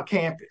on our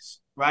campus,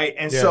 right?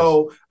 And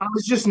so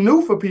it's just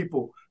new for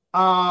people.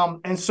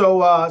 And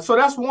so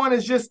that's one,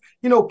 is just,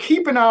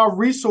 keeping our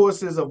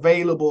resources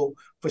available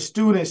for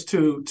students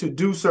to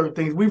do certain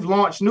things. We've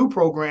launched new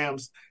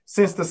programs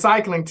since the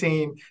cycling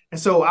team. And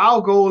so our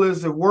goal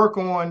is to work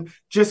on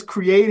just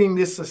creating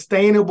this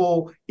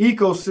sustainable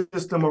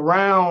ecosystem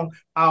around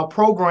our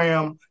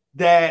program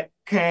that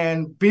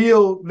can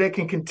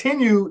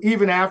continue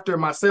even after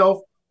myself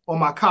or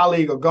my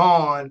colleague are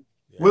gone.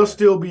 We'll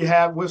still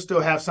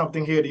have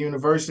something here at the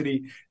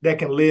university that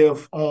can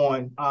live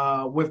on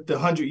with the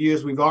 100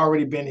 years we've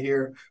already been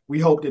here. We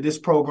hope that this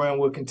program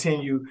will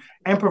continue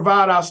and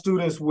provide our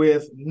students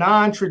with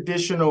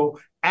non-traditional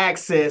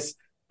access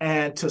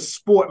and to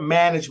sport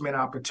management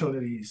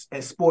opportunities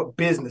and sport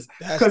business.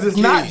 Because it's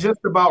not just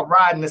about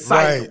riding the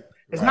cycle. Right.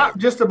 It's not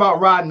just about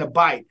riding a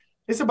bike.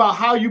 It's about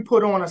how you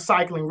put on a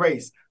cycling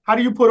race. How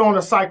do you put on a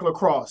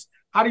cyclocross?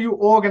 How do you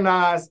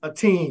organize a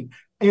team?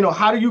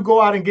 How do you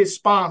go out and get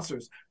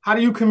sponsors? How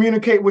do you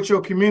communicate with your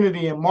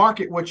community and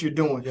market what you're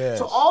doing? Yes.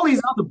 So all these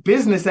other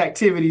business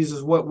activities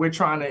is what we're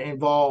trying to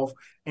involve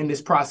in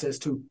this process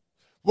too.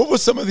 What were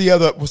some of the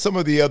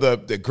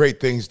other great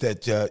things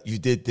that you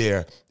did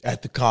there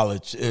at the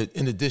college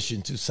in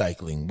addition to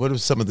cycling? What are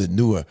some of the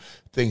newer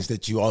things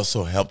that you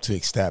also helped to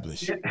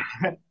establish?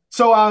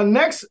 So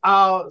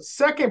our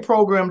second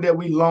program that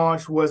we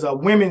launched was a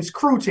women's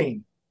crew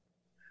team.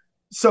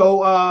 So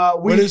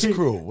what is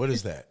crew? What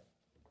is that?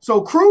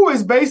 So crew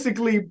is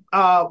basically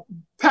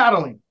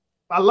paddling.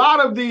 A lot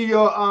of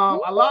your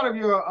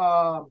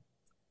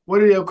what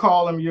do they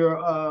call them?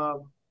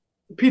 Your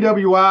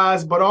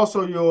PWIs, but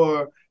also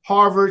your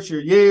Harvards,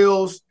 your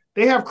Yales.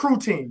 They have crew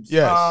teams.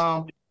 Yes.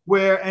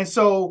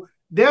 So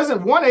there's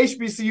one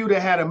HBCU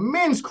that had a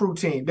men's crew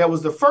team. That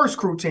was the first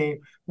crew team.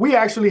 We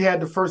actually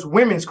had the first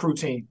women's crew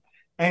team.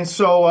 And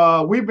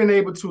so we've been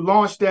able to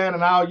launch that,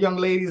 and our young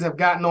ladies have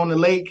gotten on the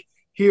lake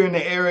here in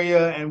the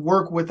area and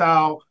work with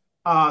our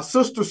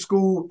sister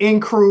school.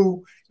 In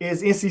crew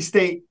is NC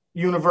State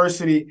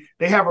University.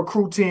 They have a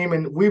crew team,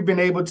 and we've been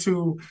able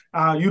to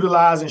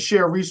utilize and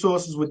share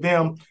resources with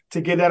them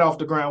to get that off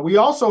the ground. We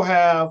also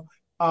have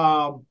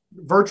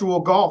virtual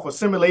golf or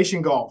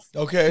simulation golf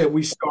that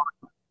we started.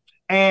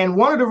 And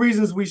one of the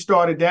reasons we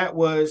started that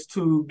was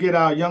to get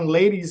our young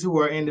ladies who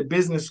are in the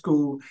business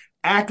school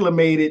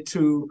acclimated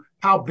to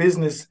how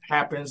business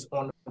happens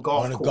on the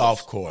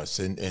golf course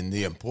and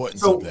the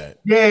importance of that.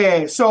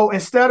 Yeah. So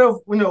instead of,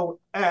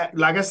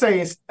 like I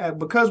say,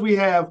 because we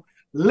have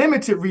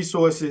limited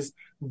resources,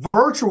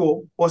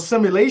 virtual or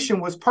simulation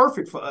was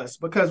perfect for us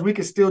because we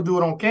could still do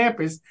it on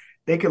campus.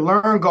 They could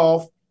learn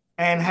golf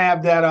and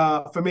have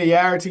that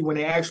familiarity when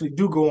they actually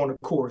do go on the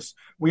course.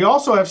 We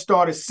also have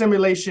started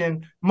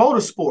simulation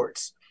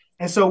motorsports.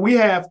 And so we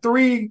have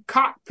 3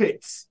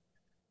 cockpits.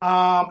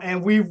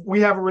 And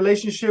we have a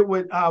relationship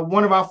with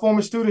one of our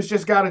former students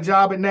just got a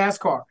job at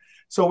NASCAR.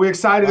 So we're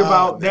excited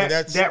about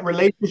that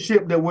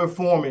relationship that we're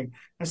forming.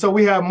 And so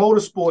we have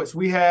motorsports.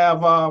 We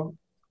have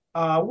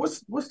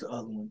what's the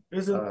other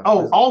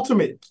one?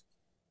 Ultimate.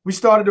 We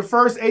started the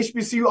first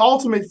HBCU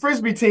Ultimate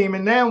Frisbee team,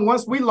 and then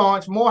once we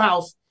launched,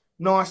 Morehouse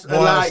launched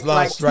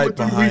right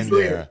behind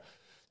there.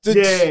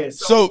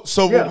 So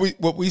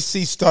what we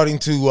see starting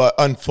to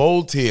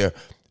unfold here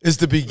is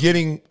the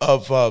beginning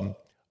of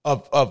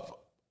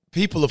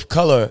people of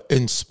color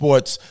in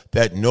sports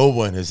that no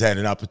one has had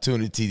an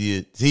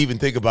opportunity to even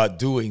think about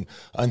doing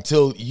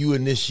until you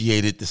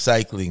initiated the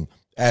cycling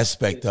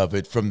aspect of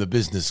it from the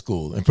business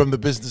school and from the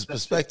business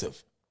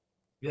perspective.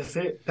 That's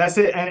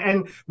it.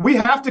 And we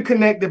have to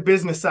connect the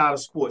business side of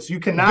sports. You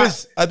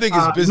cannot. I think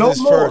it's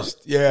business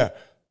first. Yeah.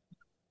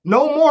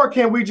 No more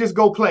can we just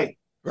go play.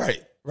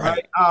 Right.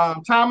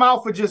 Time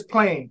out for just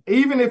playing.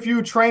 Even if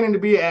you're training to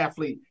be an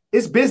athlete,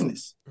 it's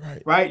business.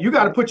 Right. You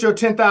got to put your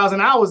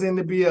 10,000 hours in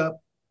to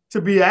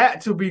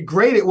be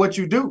great at what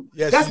you do.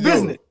 Yes, that's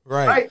business.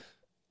 Right.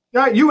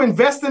 You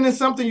investing in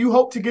something, you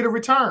hope to get a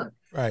return.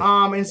 Right.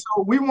 And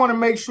so we want to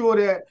make sure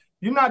that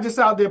you're not just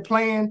out there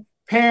playing.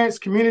 Parents,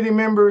 community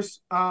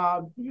members,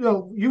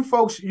 you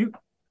folks,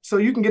 so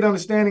you can get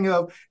understanding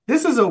of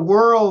this is a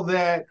world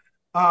that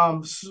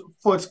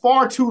for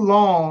far too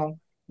long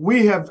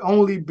we have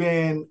only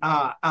been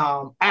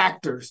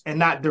actors and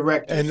not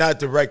directors. And not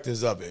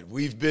directors of it.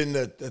 We've been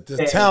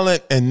the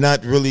talent and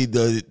not really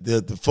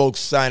the folks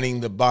signing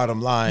the bottom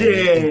line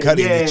and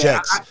cutting the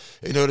checks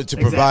in order to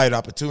provide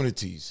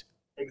opportunities.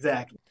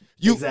 Exactly.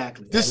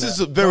 This is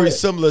very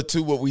similar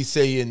to what we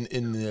say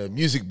in the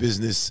music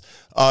business.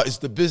 It's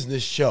the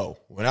business show.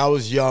 When I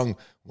was young,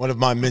 one of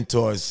my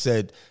mentors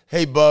said,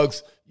 "Hey,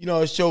 Bugs,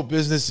 it's show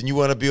business and you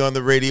want to be on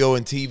the radio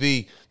and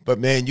TV, but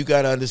man, you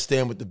got to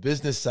understand what the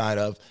business side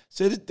of."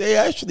 Said they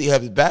actually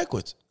have it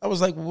backwards. I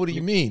was like, well, what do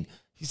you mean?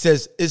 He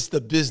says, it's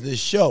the business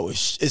show.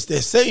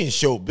 They're saying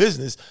show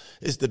business.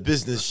 It's the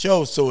business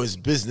show, so it's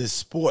business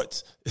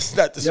sports. It's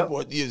not the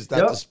sport. It's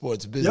not the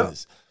sports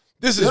business.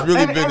 This has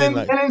really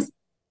been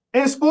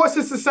in sports,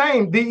 it's the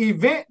same. The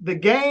event, the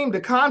game, the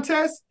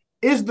contest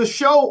is the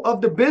show of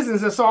the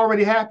business that's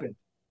already happened,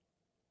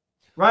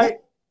 right?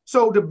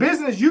 So the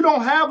business, you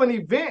don't have an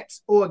event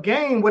or a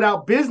game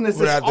without business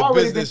that's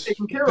already been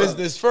taken care of.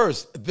 Business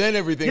first, then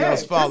everything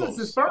else follows.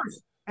 Business is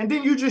first. And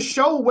then you just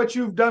show what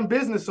you've done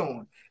business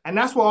on. And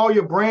that's where all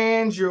your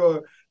brands,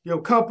 your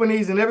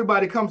companies, and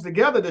everybody comes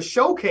together to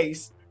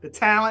showcase the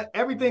talent.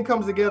 Everything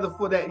comes together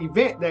for that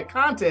event, that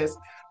contest.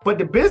 But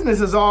the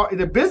business is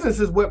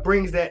what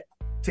brings that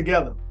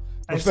together.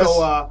 And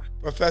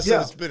Professor,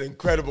 it's been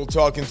incredible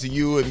talking to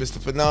you and Mr.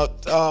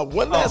 Fanaut.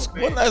 One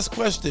last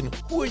question.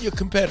 Who are your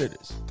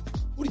competitors?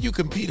 Who do you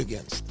compete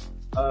against?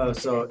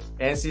 So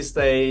NC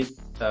State,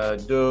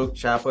 Duke,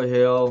 Chapel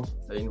Hill,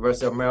 the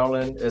University of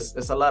Maryland.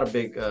 It's a lot of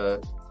big,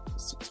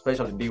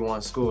 especially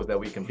D1 schools that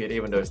we compete,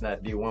 even though it's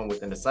not D1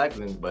 within the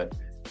cycling, but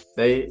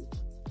they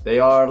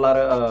are a lot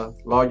of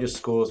larger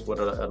schools with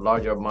a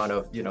larger amount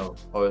of,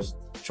 or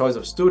choice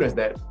of students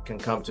that can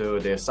come to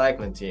their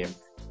cycling team.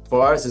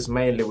 For us, it's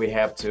mainly we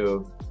have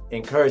to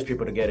encourage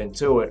people to get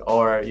into it,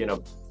 or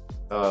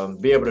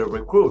be able to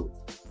recruit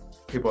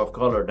people of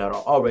color that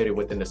are already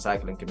within the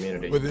cycling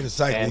community. Within the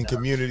cycling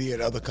community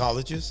at other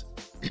colleges?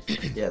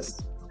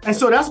 Yes. And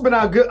so that's been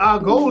our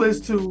goal,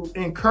 is to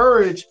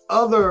encourage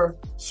other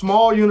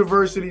small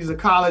universities or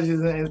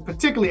colleges, and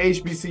particularly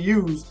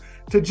HBCUs,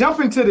 to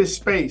jump into this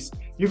space.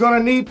 You're going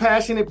to need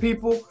passionate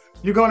people.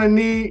 You're going to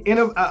need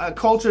a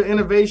culture,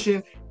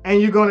 innovation,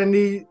 and you're going to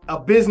need a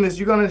business.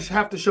 You're going to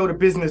have to show the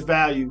business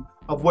value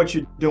of what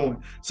you're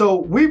doing. So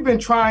we've been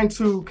trying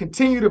to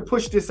continue to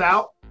push this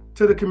out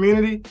to the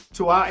community,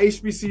 to our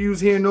HBCUs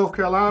here in North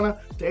Carolina,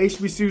 to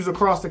HBCUs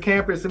across the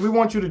campus, and we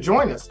want you to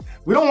join us.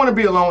 We don't want to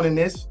be alone in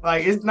this.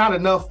 Like, it's not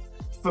enough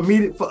for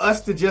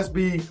us to just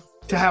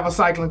to have a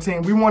cycling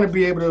team. We want to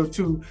be able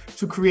to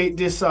create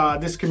this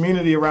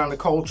community around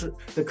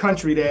the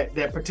country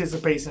that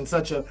participates in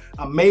such an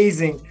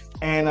amazing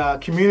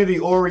and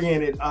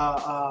community-oriented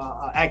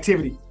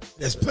activity.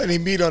 There's plenty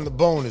of meat on the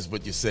bone, is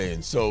what you're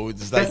saying. So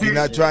it's like you're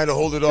not trying to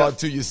hold it on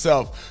to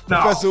yourself. No,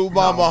 Professor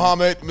Umar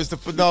Muhammad, Mr.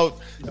 Fanaut,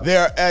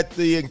 they're at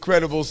the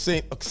incredible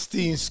St.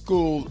 Augustine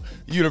School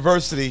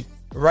University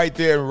right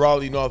there in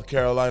Raleigh, North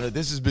Carolina.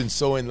 This has been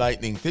so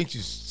enlightening. Thank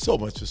you so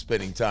much for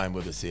spending time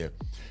with us here.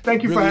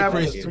 Thank you for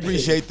having us.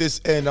 Appreciate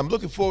this, and I'm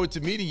looking forward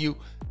to meeting you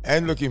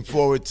and looking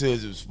forward to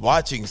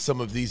watching some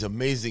of these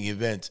amazing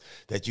events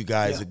that you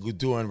guys are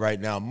doing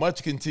right now.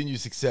 Much continued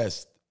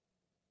success.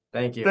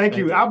 Thank you. Thank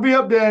you. I'll be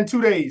up there in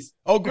 2 days.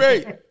 Oh,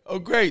 great. Oh,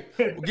 great.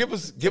 Well, give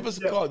us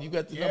a call. You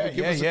got the number.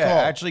 Give us a call.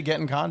 Actually get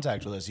in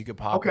contact with us. You could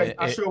pop in.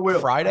 I sure will.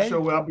 Friday? I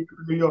sure will. I'll be in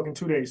New York in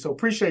 2 days. So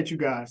appreciate you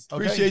guys.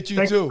 Okay. Appreciate you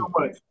Thank too. You so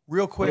much.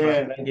 Real quick.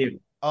 Yeah. Thank you.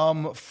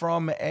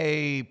 From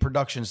a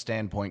production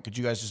standpoint, could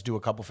you guys just do a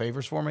couple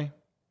favors for me?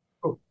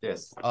 Oh.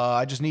 Yes.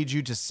 I just need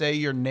you to say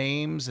your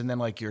names and then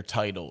like your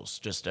titles,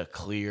 just a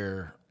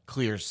clear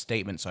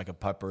statement so I could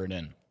pepper it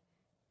in.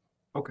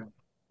 Okay.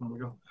 Here we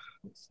go.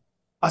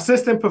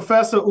 Assistant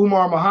Professor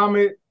Umar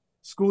Muhammad,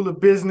 School of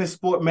Business,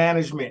 Sport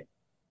Management.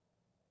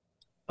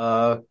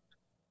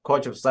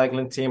 Coach of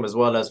cycling team, as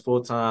well as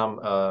full-time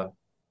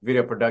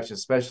video production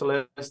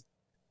specialist.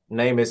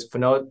 Name is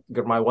Fanaut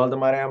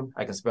Girmay.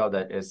 I can spell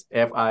that. It's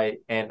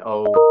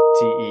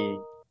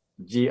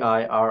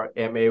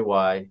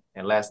FINOTEGIRMAY,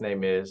 and last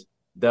name is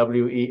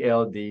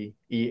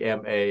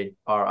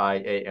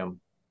WELDEMARIAM.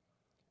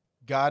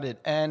 Got it.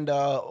 And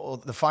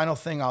the final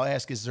thing I'll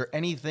ask, is there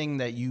anything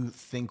that you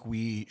think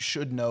we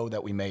should know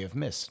that we may have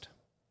missed?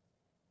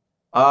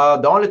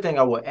 The only thing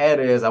I will add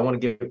is I want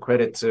to give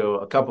credit to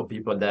a couple of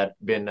people that have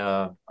been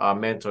our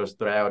mentors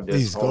throughout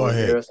this whole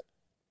years.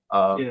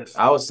 Yes.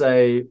 I would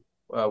say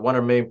one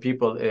of the main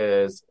people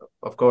is,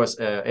 of course,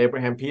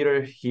 Abraham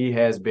Peter. He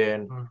has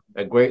been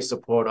a great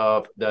support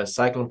of the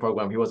cycling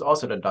program. He was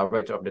also the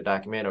director of the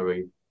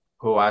documentary,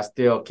 who I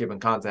still keep in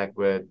contact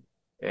with.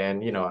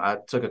 And, I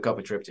took a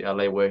couple trips to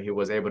LA where he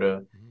was able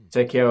to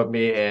take care of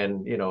me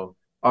and,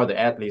 all the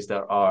athletes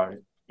that are,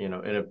 in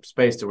a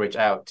space to reach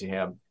out to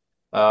him.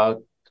 A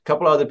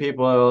couple other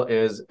people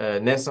is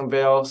Nelson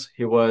Vales.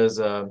 He was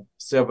a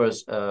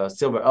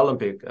silver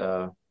Olympic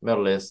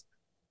medalist.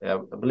 I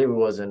believe it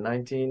was in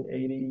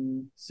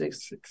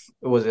 1986.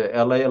 It was an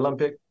LA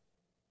Olympic.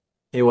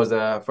 He was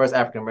the first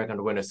African-American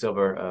to win a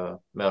silver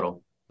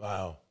medal.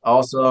 Wow.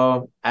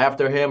 Also,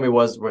 after him, it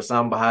was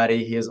Rassam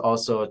Bahati. He is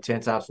also a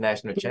 10 times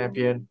national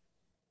champion.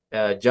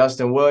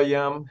 Justin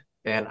William.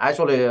 And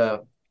actually,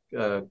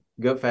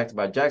 good fact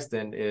about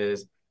Justin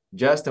is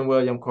Justin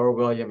William, Corey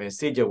William, and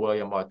CJ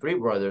William are three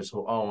brothers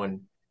who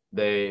own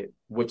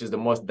which is the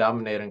most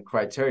dominating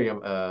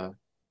criterium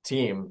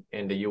team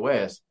in the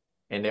U.S.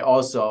 And they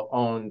also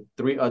own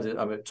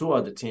two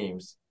other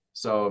teams.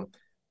 So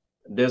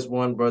this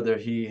one brother,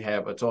 he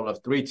have a total of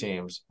 3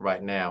 teams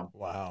right now.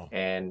 Wow.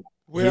 And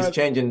he's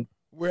changing.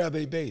 Where are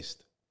they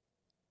based?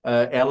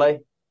 LA.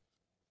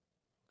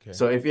 Okay.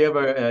 So if you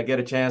ever get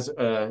a chance,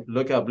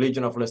 look up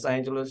Legion of Los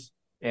Angeles.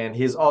 And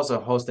he's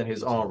also hosting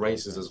his own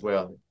races as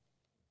well.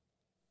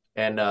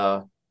 And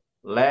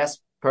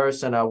last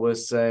person I would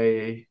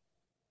say,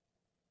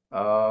 if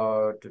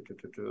I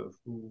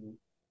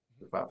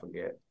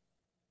forget.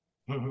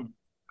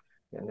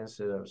 And this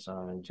is I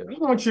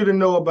want you to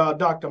know about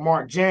Dr.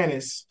 Mark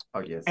Janis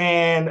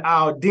and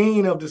our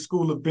Dean of the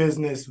School of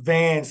Business,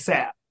 Van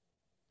Sapp.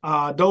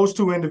 Those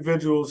two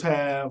individuals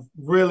have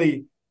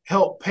really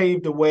helped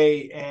pave the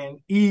way and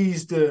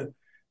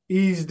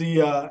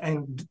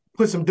and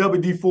put some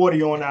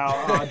WD-40 on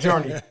our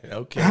journey.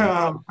 Okay.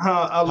 How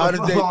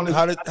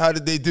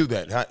did they do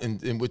that?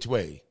 In which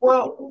way?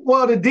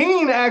 Well, the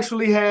dean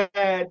actually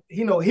had,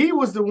 he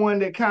was the one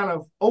that kind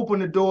of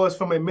opened the doors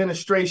from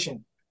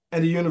administration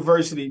at the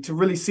university to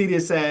really see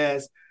this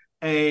as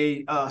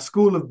a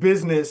school of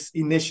business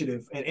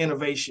initiative and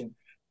innovation.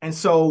 And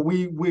so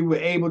we were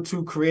able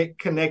to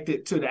connect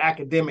it to the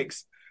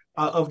academics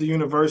of the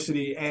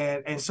university.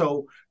 And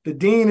so the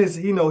dean is,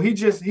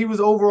 he was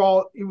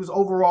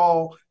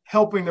overall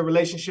helping the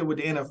relationship with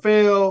the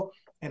NFL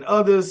and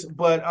others.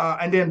 But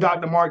and then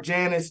Dr. Mark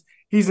Janis,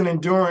 he's an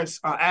endurance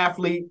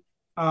athlete.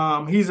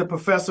 He's a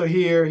professor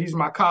here. He's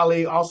my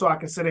colleague. Also, I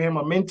consider him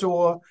a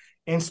mentor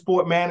in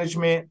sport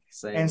management.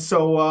 Same. And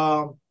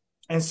so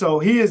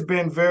he has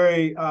been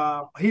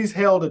he's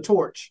held a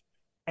torch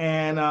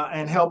and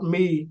helped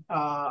me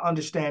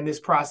understand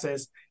this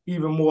process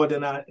even more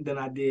than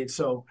I did.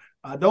 So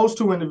those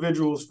two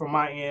individuals from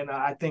my end,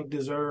 I think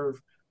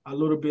deserve a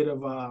little bit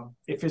of,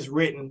 if it's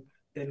written,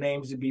 their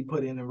names to be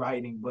put in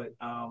writing. But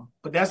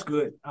that's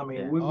good. I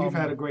mean, we've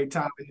had a great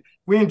time.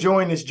 We're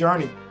enjoying this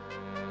journey.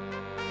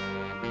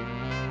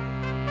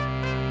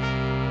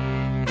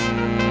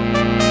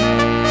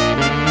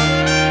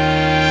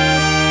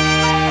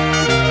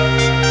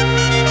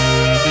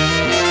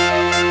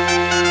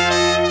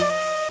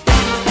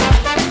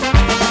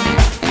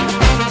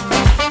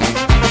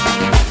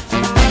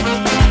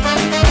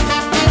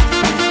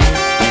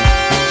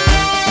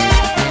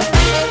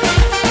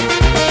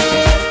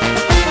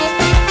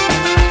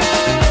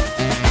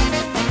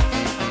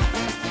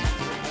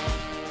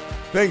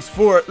 Thanks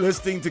for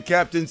listening to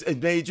Captains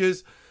and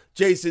Majors.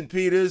 Jason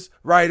Peters,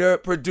 writer,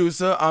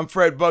 producer. I'm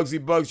Fred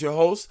Bugsy Buggs, your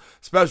host.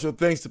 Special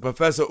thanks to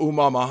Professor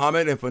Umar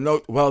Muhammad and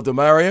Fanot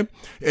Weldemariam.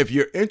 If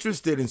you're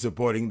interested in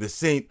supporting the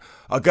St.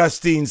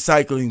 Augustine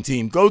cycling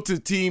team, go to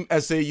Team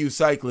SAU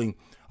Cycling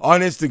on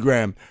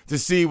Instagram to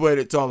see what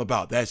it's all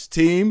about. That's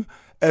Team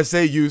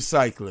SAU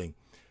Cycling.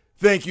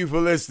 Thank you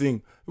for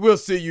listening. We'll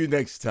see you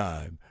next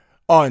time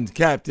on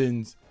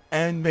Captains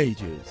and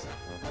Majors.